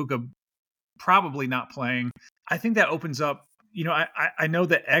Emeka Egbuka probably not playing. I think that opens up, I know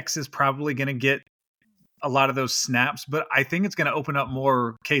that X is probably going to get a lot of those snaps, but I think it's going to open up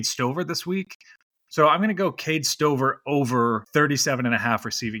more Cade Stover this week. So I'm going to go Cade Stover over 37.5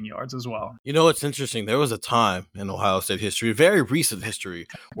 receiving yards as well. It's interesting. There was a time in Ohio State history, very recent history,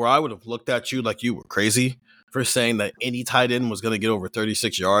 where I would have looked at you like you were crazy for saying that any tight end was going to get over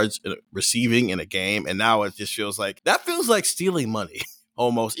 36 yards receiving in a game. And now it just feels like stealing money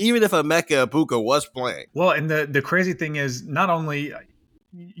almost, even if Emeka Egbuka was playing. Well, and the crazy thing is not only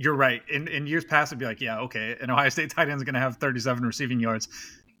you're right. In years past, it'd be like, yeah, okay, an Ohio State tight end is going to have 37 receiving yards.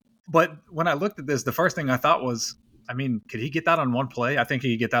 But when I looked at this, the first thing I thought was, I mean, could he get that on one play? I think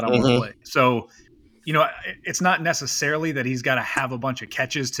he could get that on one play. So, it's not necessarily that he's got to have a bunch of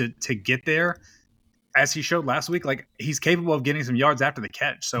catches to get there. As he showed last week, like, he's capable of getting some yards after the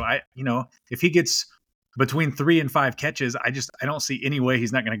catch. So if he gets between 3 and 5 catches, I don't see any way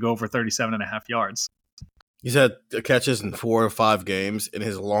he's not going to go over 37.5 yards. He's had catches in 4 or 5 games, and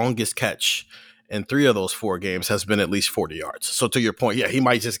his longest catch in 3 of those 4 games has been at least 40 yards. So to your point, yeah, he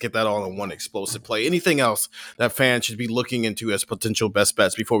might just get that all in one explosive play. Anything else that fans should be looking into as potential best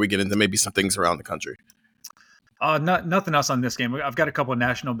bets before we get into maybe some things around the country? Nothing else on this game. I've got a couple of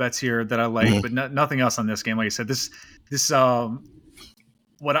national bets here that I like, but nothing else on this game. Like I said, this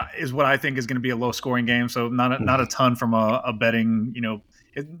what I think is going to be a low scoring game. So not a ton from a betting.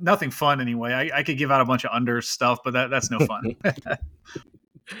 Nothing fun anyway. I could give out a bunch of under stuff, but that's no fun.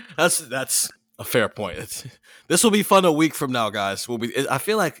 That's a fair point. This will be fun a week from now, guys. I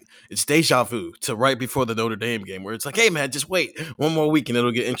feel like it's deja vu to right before the Notre Dame game, where it's like, hey man, just wait one more week and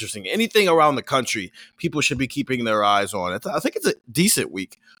it'll get interesting. Anything around the country, people should be keeping their eyes on. I think it's a decent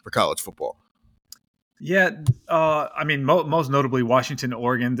week for college football. Yeah, I mean, most notably Washington,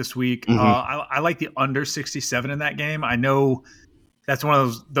 Oregon this week. I like the under 67 in that game. I know that's one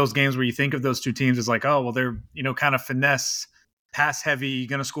of those games where you think of those two teams as like, oh, well, they're kind of finesse, pass heavy,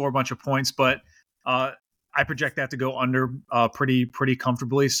 going to score a bunch of points, but I project that to go under pretty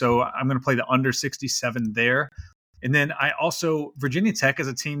comfortably. So I'm going to play the under 67 there. And then I also, Virginia Tech is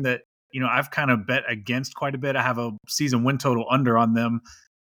a team that I've kind of bet against quite a bit. I have a season win total under on them.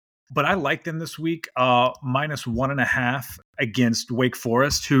 But I like them this week, -1.5 against Wake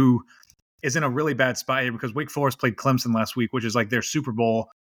Forest, who is in a really bad spot here because Wake Forest played Clemson last week, which is like their Super Bowl.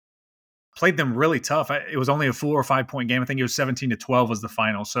 Played them really tough. It was only a 4 or 5 point game. I think it was 17-12 was the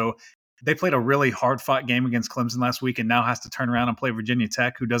final. So they played a really hard fought game against Clemson last week and now has to turn around and play Virginia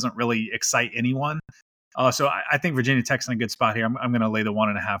Tech, who doesn't really excite anyone. So I think Virginia Tech's in a good spot here. I'm going to lay the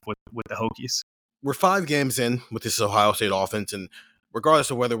 1.5 with the Hokies. We're 5 games in with this Ohio State offense, and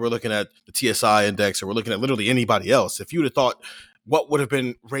regardless of whether we're looking at the TSI index or we're looking at literally anybody else, if you would have thought what would have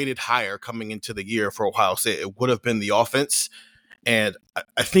been rated higher coming into the year for Ohio State, it would have been the offense. And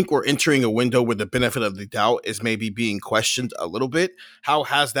I think we're entering a window where the benefit of the doubt is maybe being questioned a little bit. How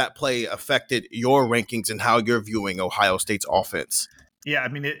has that play affected your rankings and how you're viewing Ohio State's offense? Yeah, I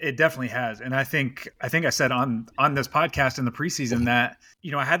mean, it definitely has. And I think I said on this podcast in the preseason that,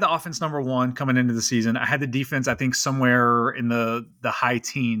 I had the offense number 1 coming into the season. I had the defense, I think, somewhere in the high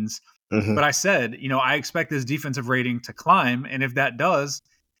teens. But I said, I expect this defensive rating to climb. And if that does,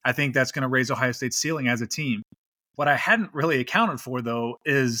 I think that's going to raise Ohio State's ceiling as a team. What I hadn't really accounted for, though,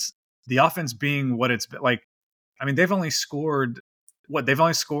 is the offense being what it's been like. I mean, they've only scored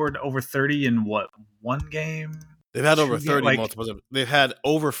over 30 in one game? They've had over 30 multiples. They've had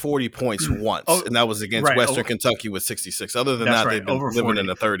over 40 points once, and that was against Western Kentucky with 66. Other than that, they've been living in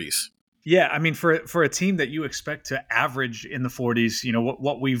the 30s. Yeah, I mean, for a team that you expect to average in the 40s,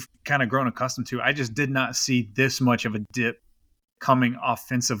 what we've kind of grown accustomed to, I just did not see this much of a dip coming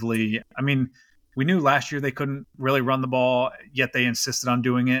offensively. I mean, we knew last year they couldn't really run the ball, yet they insisted on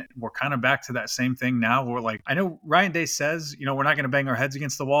doing it. We're kind of back to that same thing now. We're like, I know Ryan Day says, we're not going to bang our heads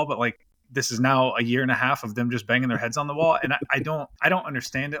against the wall, but like, this is now a year and a half of them just banging their heads on the wall. And I don't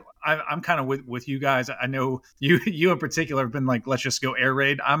understand it. I'm kind of with you guys. I know you in particular have been like, let's just go air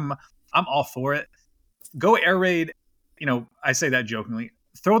raid. I'm all for it. Go air raid. I say that jokingly.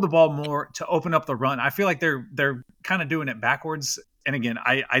 Throw the ball more to open up the run. I feel like they're kind of doing it backwards. And again,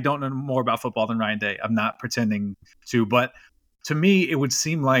 I don't know more about football than Ryan Day. I'm not pretending to, but to me, it would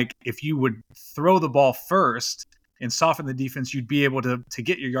seem like if you would throw the ball first and soften the defense, you'd be able to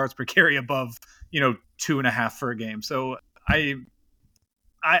get your yards per carry above, 2.5 for a game. So I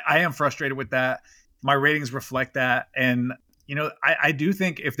am frustrated with that. My ratings reflect that. And, I do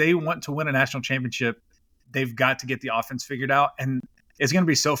think if they want to win a national championship, they've got to get the offense figured out. And it's going to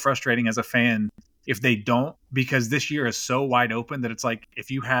be so frustrating as a fan if they don't, because this year is so wide open that it's like,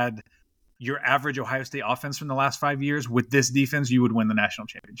 if you had your average Ohio State offense from the last 5 years with this defense, you would win the national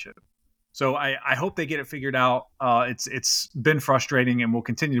championship. So I hope they get it figured out. It's been frustrating and will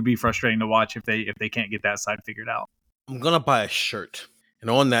continue to be frustrating to watch if they can't get that side figured out. I'm gonna buy a shirt, and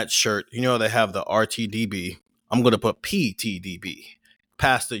on that shirt, they have the RTDB. I'm gonna put PTDB,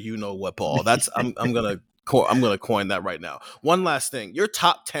 past the what ball. That's I'm gonna coin that right now. One last thing, your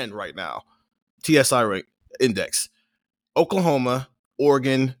top 10 right now, TSI rank index: Oklahoma,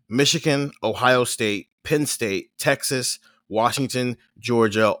 Oregon, Michigan, Ohio State, Penn State, Texas, Washington,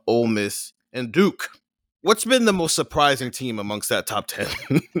 Georgia, Ole Miss, and Duke. What's been the most surprising team amongst that top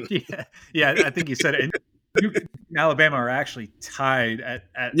 10? yeah, I think you said it. Duke and Alabama are actually tied at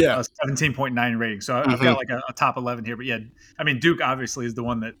a 17.9 rating. So I've got like a top 11 here. But yeah, I mean, Duke obviously is the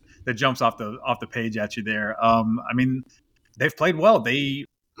one that jumps off the page at you there. I mean, they've played well. They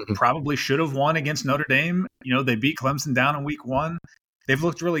probably should have won against Notre Dame. They beat Clemson down in week 1. They've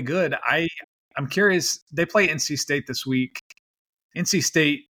looked really good. I'm curious. They play NC State this week. NC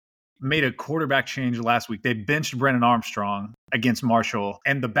State made a quarterback change last week. They benched Brennan Armstrong against Marshall.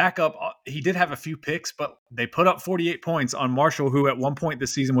 And the backup, he did have a few picks, but they put up 48 points on Marshall, who at one point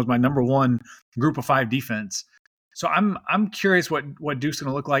this season was my number 1 group of 5 defense. So I'm curious what Duke's going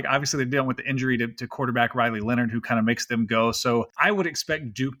to look like. Obviously, they're dealing with the injury to quarterback Riley Leonard, who kind of makes them go. So I would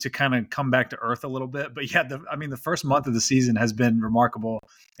expect Duke to kind of come back to earth a little bit. But yeah, the first month of the season has been remarkable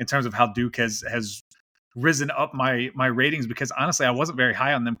in terms of how Duke has risen up my ratings, because honestly, I wasn't very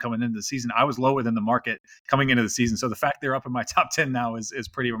high on them coming into the season. I was lower than the market coming into the season. So the fact they're up in my top 10 now is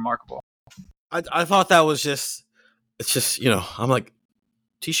pretty remarkable. I thought that was just, it's just, I'm like,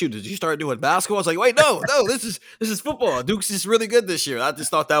 Tishu, did you start doing basketball? I was like, wait, no, this is football. Duke's is really good this year. I just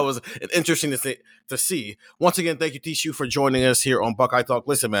thought that was interesting to see. Once again, thank you, Tishu, for joining us here on Buckeye Talk.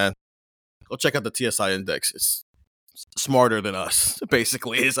 Listen, man, go check out the TSI index. It's smarter than us,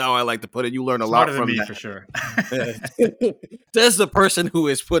 basically, is how I like to put it. You learn a Smarter lot from than me, that. for sure. There's the person who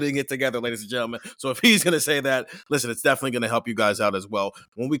is putting it together, ladies and gentlemen. So if he's going to say that, listen, it's definitely going to help you guys out as well.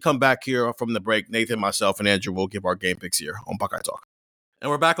 When we come back here from the break, Nathan, myself, and Andrew will give our game picks here on Buckeye Talk. And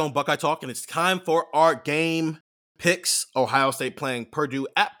we're back on Buckeye Talk, and it's time for our game picks. Ohio State playing Purdue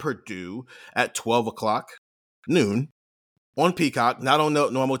at 12 o'clock noon on Peacock, not on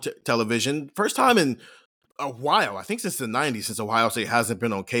normal television. First time in a while, I think since the 90s, since Ohio State hasn't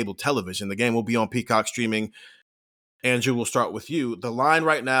been on cable television. The game will be on Peacock streaming. Andrew, we'll start with you. The line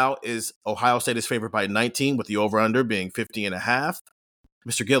right now is Ohio State is favored by 19, with the over-under being 50.5.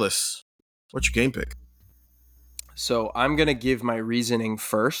 Mr. Gillis, what's your game pick? So I'm going to give my reasoning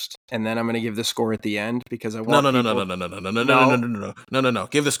first, and then I'm going to give the score at the end, because I want No.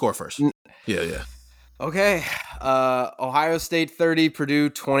 Give the score first. Yeah. Okay. Ohio State 30, Purdue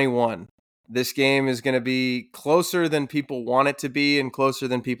 21. This game is going to be closer than people want it to be and closer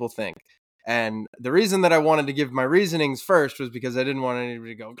than people think. And the reason that I wanted to give my reasonings first was because I didn't want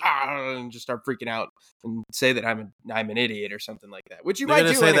anybody to go and just start freaking out and say that I'm an idiot or something like that, which you might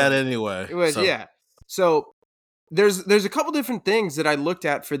do. Say that anyway. Yeah. So there's a couple different things that I looked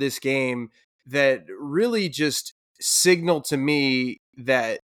at for this game that really just signal to me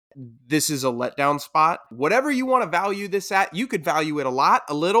that this is a letdown spot. Whatever you want to value this at, you could value it a lot,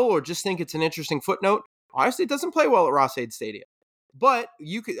 a little, or just think it's an interesting footnote. Ohio State doesn't play well at Ross-Ade Stadium. But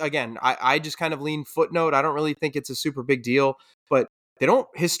you could, again, I just kind of lean footnote. I don't really think it's a super big deal, but they don't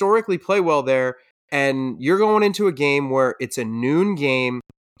historically play well there. And you're going into a game where it's a noon game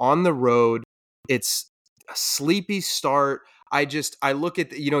on the road. It's a sleepy start. I look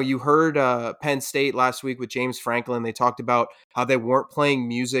at, you heard Penn State last week with James Franklin. They talked about how they weren't playing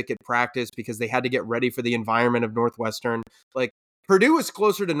music at practice because they had to get ready for the environment of Northwestern. Like, Purdue is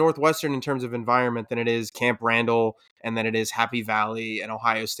closer to Northwestern in terms of environment than it is Camp Randall and then it is Happy Valley and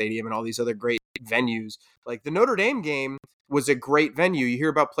Ohio Stadium and all these other great venues. Like, the Notre Dame game was a great venue. You hear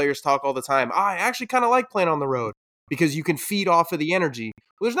about players talk all the time. I actually kind of like playing on the road because you can feed off of the energy.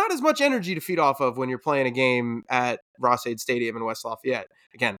 Well, there's not as much energy to feed off of when you're playing a game at Ross-Ade Stadium in West Lafayette.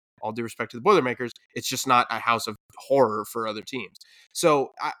 Again, all due respect to the Boilermakers, it's just not a house of horror for other teams.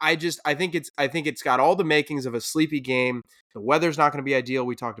 So I think it's got all the makings of a sleepy game. The weather's not going to be ideal.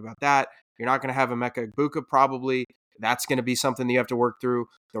 We talked about that. You're not going to have Emeka Egbuka probably. That's going to be something that you have to work through.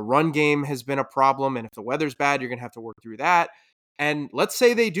 The run game has been a problem, and if the weather's bad, you're going to have to work through that. And let's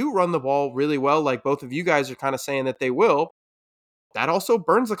say they do run the ball really well, like both of you guys are kind of saying that they will. That also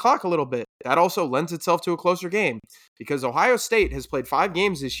burns the clock a little bit. That also lends itself to a closer game because Ohio State has played 5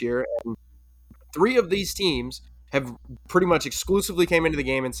 games this year, and 3 of these teams have pretty much exclusively came into the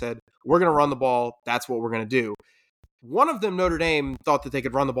game and said, we're going to run the ball. That's what we're going to do. One of them, Notre Dame, thought that they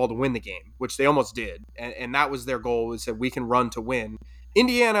could run the ball to win the game, which they almost did. And that was their goal, was that we can run to win.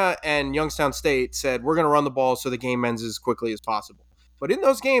 Indiana and Youngstown State said, we're going to run the ball so the game ends as quickly as possible. But in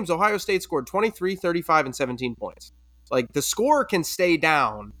those games, Ohio State scored 23, 35, and 17 points. Like, the score can stay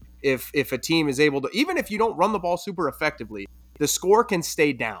down if a team is able to, even if you don't run the ball super effectively, the score can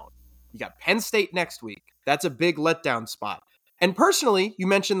stay down. You got Penn State next week. That's a big letdown spot. And personally, you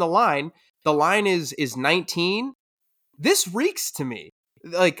mentioned the line. The line is 19. This reeks to me.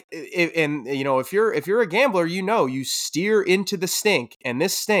 Like, if you're a gambler, you steer into the stink, and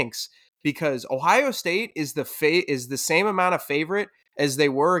this stinks because Ohio State is the same amount of favorite as they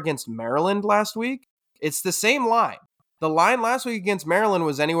were against Maryland last week. It's the same line. The line last week against Maryland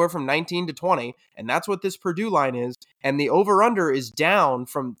was anywhere from 19 to 20, and that's what this Purdue line is. And the over/under is down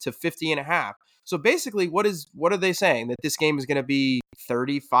to 50.5. So basically, what are they saying? That this game is going to be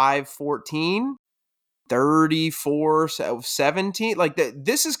 35-14, 34-17? Like,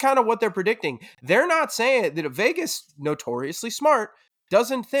 this is kind of what they're predicting. They're not saying that Vegas, notoriously smart,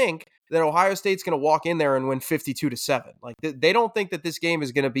 doesn't think that Ohio State's going to walk in there and win 52-7. Like, they don't think that this game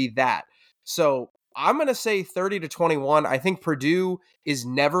is going to be that. So I'm going to say 30-21. I think Purdue is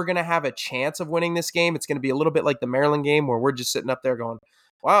never going to have a chance of winning this game. It's going to be a little bit like the Maryland game where we're just sitting up there going,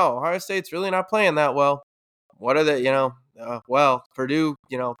 wow, Ohio State's really not playing that well. what are they, well, Purdue,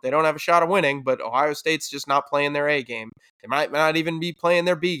 they don't have a shot of winning, but Ohio State's just not playing their A game. They might not even be playing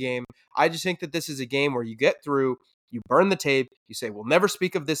their B game. I just think that this is a game where you get through, you burn the tape, you say, we'll never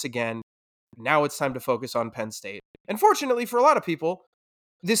speak of this again. Now it's time to focus on Penn State. And fortunately for a lot of people,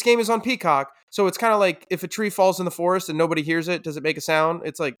 this game is on Peacock, so it's kind of like if a tree falls in the forest and nobody hears it, does it make a sound?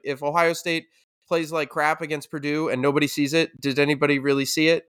 It's like if Ohio State plays like crap against Purdue and nobody sees it, did anybody really see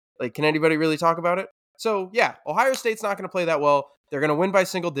it? Like, can anybody really talk about it? So, yeah, Ohio State's not going to play that well. They're going to win by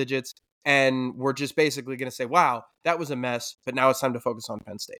single digits, and we're just basically going to say, wow, that was a mess, but now it's time to focus on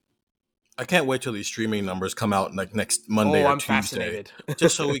Penn State. I can't wait till these streaming numbers come out like next Monday or I'm Tuesday, fascinated.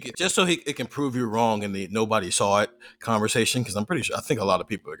 just so it can prove you wrong in the nobody saw it conversation. Because I think a lot of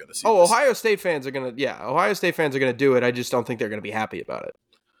people are going to see. This. Ohio State fans are going to do it. I just don't think they're going to be happy about it.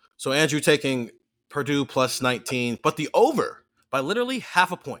 So Andrew taking Purdue plus 19, but the over by literally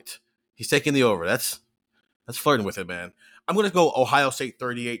half a point. He's taking the over. That's flirting with it, man. I'm going to go Ohio State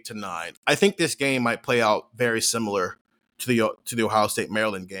 38-9. I think this game might play out very similar to the Ohio State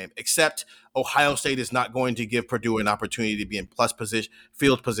Maryland game, except Ohio State is not going to give Purdue an opportunity to be in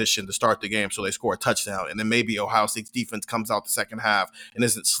field position to start the game, so they score a touchdown, and then maybe Ohio State's defense comes out the second half and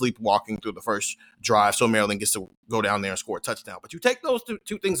isn't sleepwalking through the first drive, so Maryland gets to go down there and score a touchdown. But you take those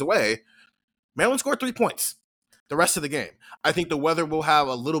two things away, Maryland scored 3 points the rest of the game. I think the weather will have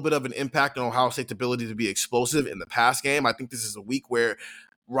a little bit of an impact on Ohio State's ability to be explosive in the pass game. I think this is a week where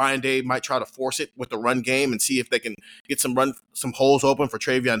Ryan Day might try to force it with the run game and see if they can get some holes open for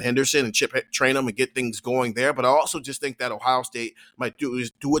Travion Henderson and train them and get things going there. But I also just think that Ohio State might do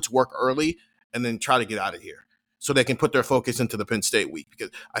its work early and then try to get out of here so they can put their focus into the Penn State week. Because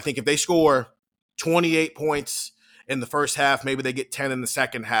I think if they score 28 points in the first half, maybe they get 10 in the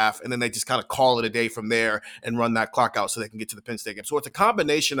second half, and then they just kind of call it a day from there and run that clock out so they can get to the Penn State game. So it's a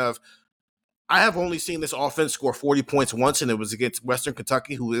combination of, I have only seen this offense score 40 points once, and it was against Western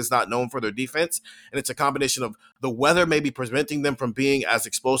Kentucky, who is not known for their defense. And it's a combination of the weather maybe preventing them from being as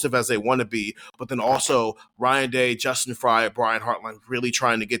explosive as they want to be, but then also Ryan Day, Justin Fry, Brian Hartline really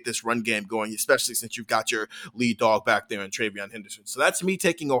trying to get this run game going, especially since you've got your lead dog back there in Travion Henderson. So that's me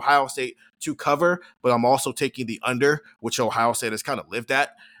taking Ohio State to cover, but I'm also taking the under, which Ohio State has kind of lived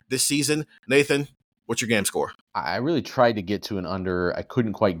at this season. Nathan, what's your game score? I really tried to get to an under. I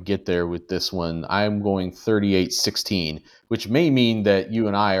couldn't quite get there with this one. I'm going 38-16, which may mean that you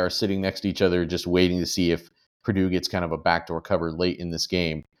and I are sitting next to each other just waiting to see if Purdue gets kind of a backdoor cover late in this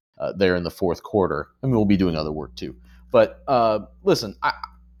game there in the fourth quarter. I mean, we'll be doing other work too. But listen,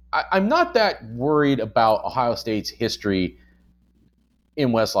 I'm not that worried about Ohio State's history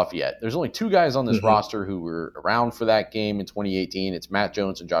in West Lafayette. There's only two guys on this roster who were around for that game in 2018. It's Matt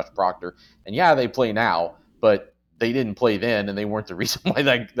Jones and Josh Proctor. And yeah, they play now, but they didn't play then, and they weren't the reason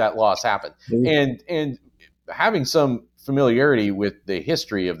why that loss happened. And having some familiarity with the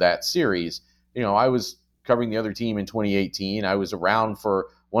history of that series, I was covering the other team in 2018. I was around for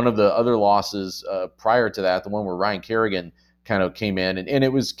one of the other losses prior to that, the one where Ryan Kerrigan kind of came in. And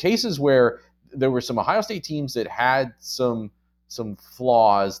it was cases where there were some Ohio State teams that had some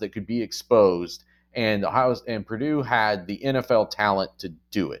flaws that could be exposed, and Purdue had the NFL talent to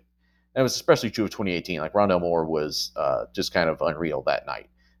do it. That was especially true of 2018. Like Rondell Moore was just kind of unreal that night.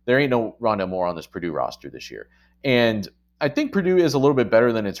 There ain't no Rondell Moore on this Purdue roster this year. And I think Purdue is a little bit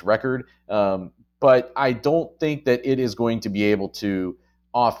better than its record, but I don't think that it is going to be able to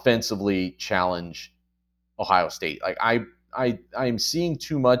offensively challenge Ohio State. Like I'm seeing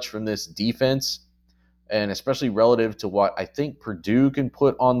too much from this defense, and especially relative to what I think Purdue can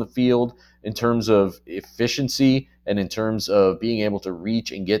put on the field in terms of efficiency and in terms of being able to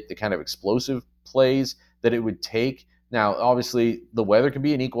reach and get the kind of explosive plays that it would take. Now, obviously, the weather can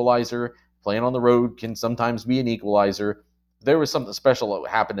be an equalizer. Playing on the road can sometimes be an equalizer. There was something special that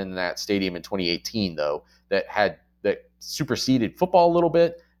happened in that stadium in 2018, though, that superseded football a little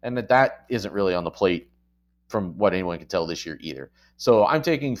bit, and that isn't really on the plate from what anyone can tell this year either. So I'm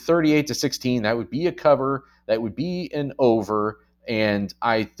taking 38-16. That would be a cover. That would be an over. And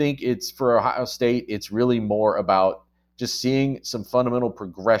I think it's for Ohio State, it's really more about just seeing some fundamental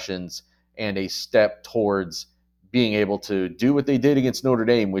progressions and a step towards being able to do what they did against Notre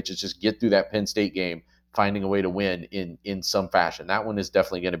Dame, which is just get through that Penn State game, finding a way to win in some fashion. That one is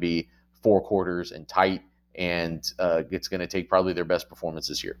definitely going to be 4 quarters and tight, and it's going to take probably their best performance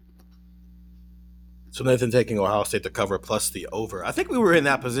this year. So Nathan taking Ohio State to cover plus the over. I think we were in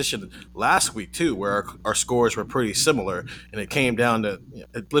that position last week too, where our scores were pretty similar, and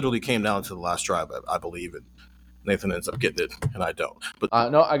it literally came down to the last drive, I believe, and Nathan ends up getting it, and I don't. But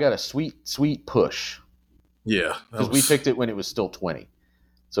no, I got a sweet push. Yeah, because we picked it when it was still 20,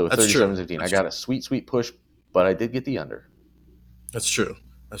 so 37-15. I got a sweet push but I did get the under. That's true.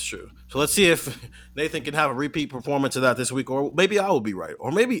 That's true. So let's see if Nathan can have a repeat performance of that this week, or maybe I will be right,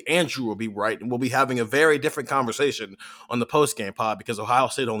 or maybe Andrew will be right, and we'll be having a very different conversation on the post-game pod because Ohio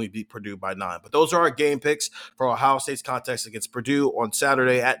State only beat Purdue by 9. But those are our game picks for Ohio State's contest against Purdue on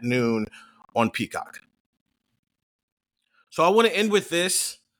Saturday at noon on Peacock. So I want to end with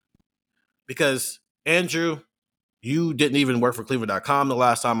this because, Andrew, you didn't even work for Cleveland.com the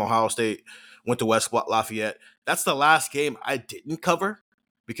last time Ohio State went to West Lafayette. That's the last game I didn't cover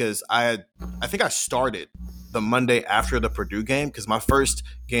because I think I started the Monday after the Purdue game because my first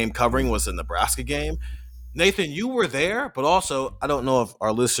game covering was the Nebraska game. Nathan, you were there, but also I don't know if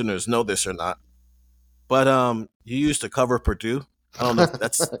our listeners know this or not, but you used to cover Purdue. I don't know if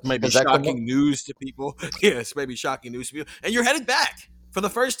that's maybe shocking news to people. Yes, maybe shocking news to people. And you're headed back. For the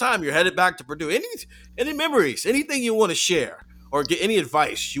first time, you're headed back to Purdue. Any memories, anything you want to share, or get any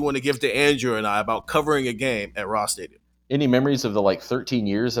advice you want to give to Andrew and I about covering a game at Ross Stadium? Any memories of the 13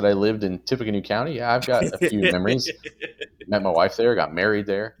 years that I lived in Tippecanoe County? Yeah, I've got a few memories. Met my wife there, got married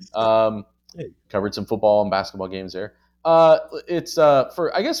there. Covered some football and basketball games there. It's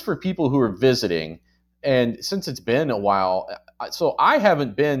for people who are visiting, and since it's been a while, so I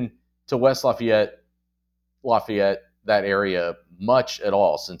haven't been to West Lafayette, that area much at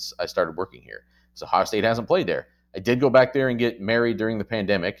all since I started working here. So Ohio State hasn't played there. I did go back there and get married during the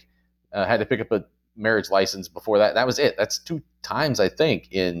pandemic. Had to pick up a marriage license before that. That was it. That's 2 times, I think,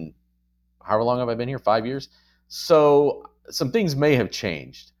 in however long have I been here? 5 years. So some things may have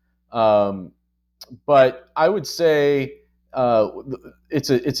changed. But I would say for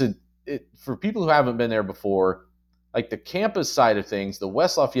people who haven't been there before, like the campus side of things, the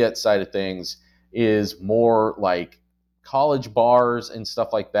West Lafayette side of things is more like college bars and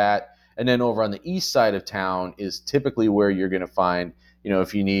stuff like that. And then over on the east side of town is typically where you're going to find,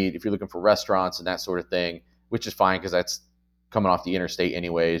 if you're looking for restaurants and that sort of thing, which is fine because that's coming off the interstate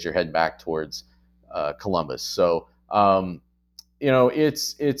anyways. You're heading back towards Columbus. So, I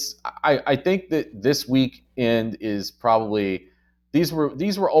think that this weekend is probably, these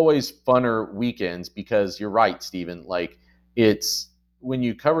were always funner weekends because you're right, Stephen. Like it's when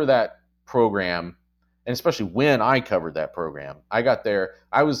you cover that program, and especially when I covered that program, I got there.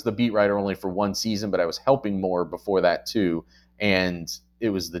 I was the beat writer only for 1 season, but I was helping more before that too. And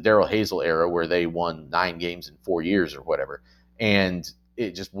it was the Darrell Hazel era where they won 9 games in 4 years or whatever. And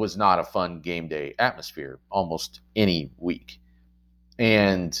it just was not a fun game day atmosphere almost any week.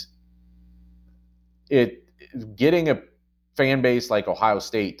 And getting a fan base like Ohio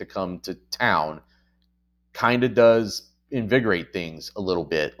State to come to town kind of does invigorate things a little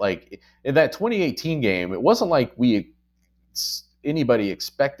bit. Like in that 2018 game, it wasn't like anybody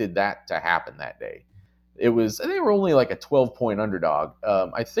expected that to happen that day. They were only like a 12-point underdog.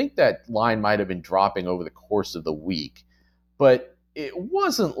 I think that line might have been dropping over the course of the week, but it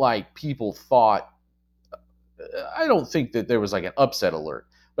wasn't like people thought. I don't think that there was like an upset alert,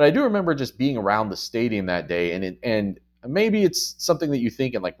 but I do remember just being around the stadium that day, and maybe it's something that you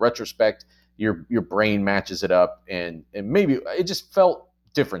think in like retrospect, your brain matches it up, and maybe it just felt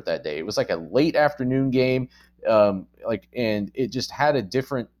different that day. It was like a late afternoon game, and it just had a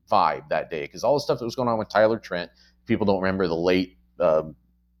different vibe that day because all the stuff that was going on with Tyler Trent. People don't remember the late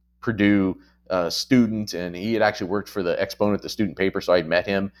Purdue student, and he had actually worked for the Exponent, the student paper, so I'd met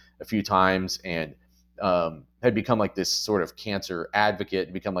him a few times, and had become like this sort of cancer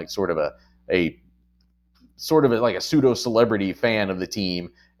advocate, become like sort of a pseudo celebrity fan of the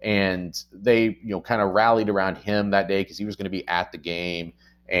team. And they, kind of rallied around him that day because he was going to be at the game.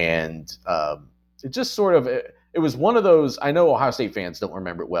 And it just sort of, it was one of those, I know Ohio State fans don't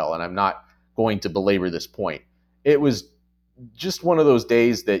remember it well, and I'm not going to belabor this point. It was just one of those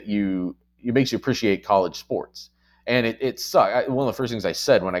days that it makes you appreciate college sports. And it sucked. One of the first things I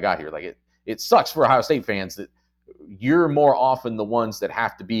said when I got here, like it sucks for Ohio State fans that you're more often the ones that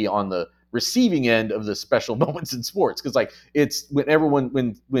have to be on the receiving end of the special moments in sports. Cause like it's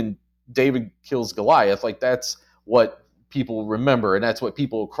when David kills Goliath, like that's what people remember. And that's what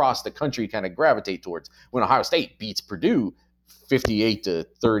people across the country kind of gravitate towards. When Ohio State beats Purdue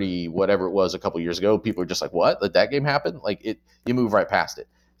 58-30, whatever it was a couple years ago, people are just like, what? Did that game happen? Like you move right past it.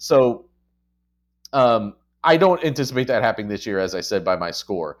 So, I don't anticipate that happening this year, as I said, by my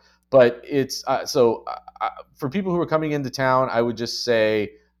score. But it's for people who are coming into town, I would just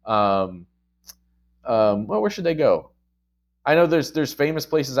say, where should they go? I know there's famous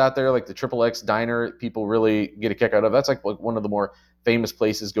places out there like the Triple X Diner. People really get a kick out of. That's like one of the more famous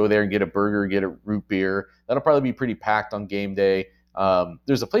places. Go there and get a burger, get a root beer. That'll probably be pretty packed on game day.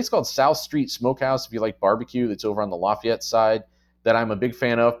 There's a place called South Street Smokehouse if you like barbecue. That's over on the Lafayette side. that I'm a big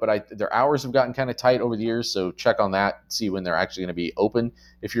fan of, but their hours have gotten kind of tight over the years. So check on that, see when they're actually going to be open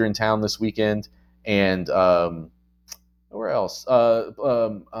if you're in town this weekend. And where else?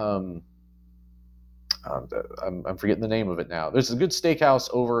 I'm forgetting the name of it now. There's a good steakhouse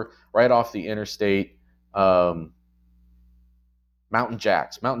over right off the interstate. Mountain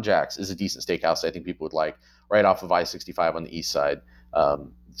Jacks. Mountain Jacks is a decent steakhouse I think people would like, right off of I-65 on the east side.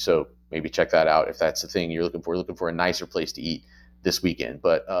 So maybe check that out if that's the thing you're looking for. Looking for a nicer place to eat this weekend.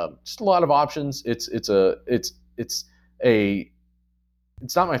 But just a lot of options. It's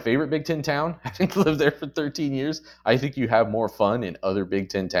not my favorite Big Ten town. Having lived there for 13 years, I think you have more fun in other Big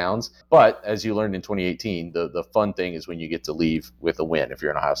Ten towns. But as you learned in 2018, the fun thing is when you get to leave with a win if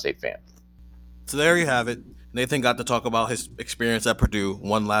you're an Ohio State fan. So there you have it. Nathan got to talk about his experience at Purdue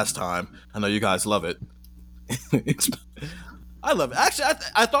one last time. I know you guys love it. I love it. Actually,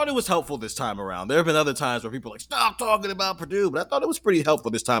 I thought it was helpful this time around. There have been other times where people are like, stop talking about Purdue, but I thought it was pretty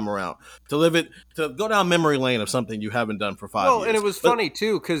helpful this time around to go down memory lane of something you haven't done for 5 years. Well, and it was funny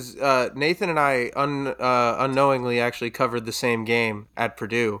too because Nathan and I unknowingly actually covered the same game at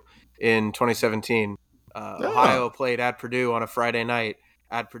Purdue in 2017. Ohio played at Purdue on a Friday night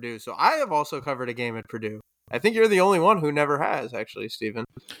at Purdue, so I have also covered a game at Purdue. I think you're the only one who never has, actually, Stephen.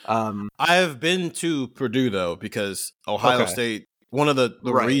 I have been to Purdue, though, because Ohio State, one of the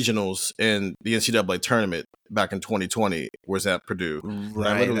regionals in the NCAA tournament back in 2020 was at Purdue.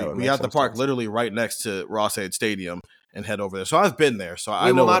 Right. We got the park literally right next to Ross-Ade Stadium and head over there. So I've been there. So I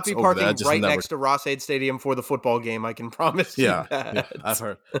know we will not be parking right next to Ross-Ade Stadium for the football game. I can promise you that. Yeah, I've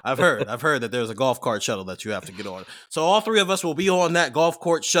heard that there's a golf cart shuttle that you have to get on. So all three of us will be on that golf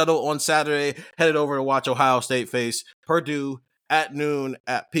cart shuttle on Saturday, headed over to watch Ohio State face Purdue at noon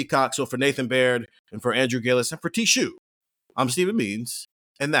at Peacock. So for Nathan Baird and for Andrew Gillis and for T. Shue, I'm Stephen Means,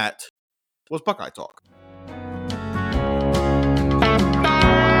 and that was Buckeye Talk.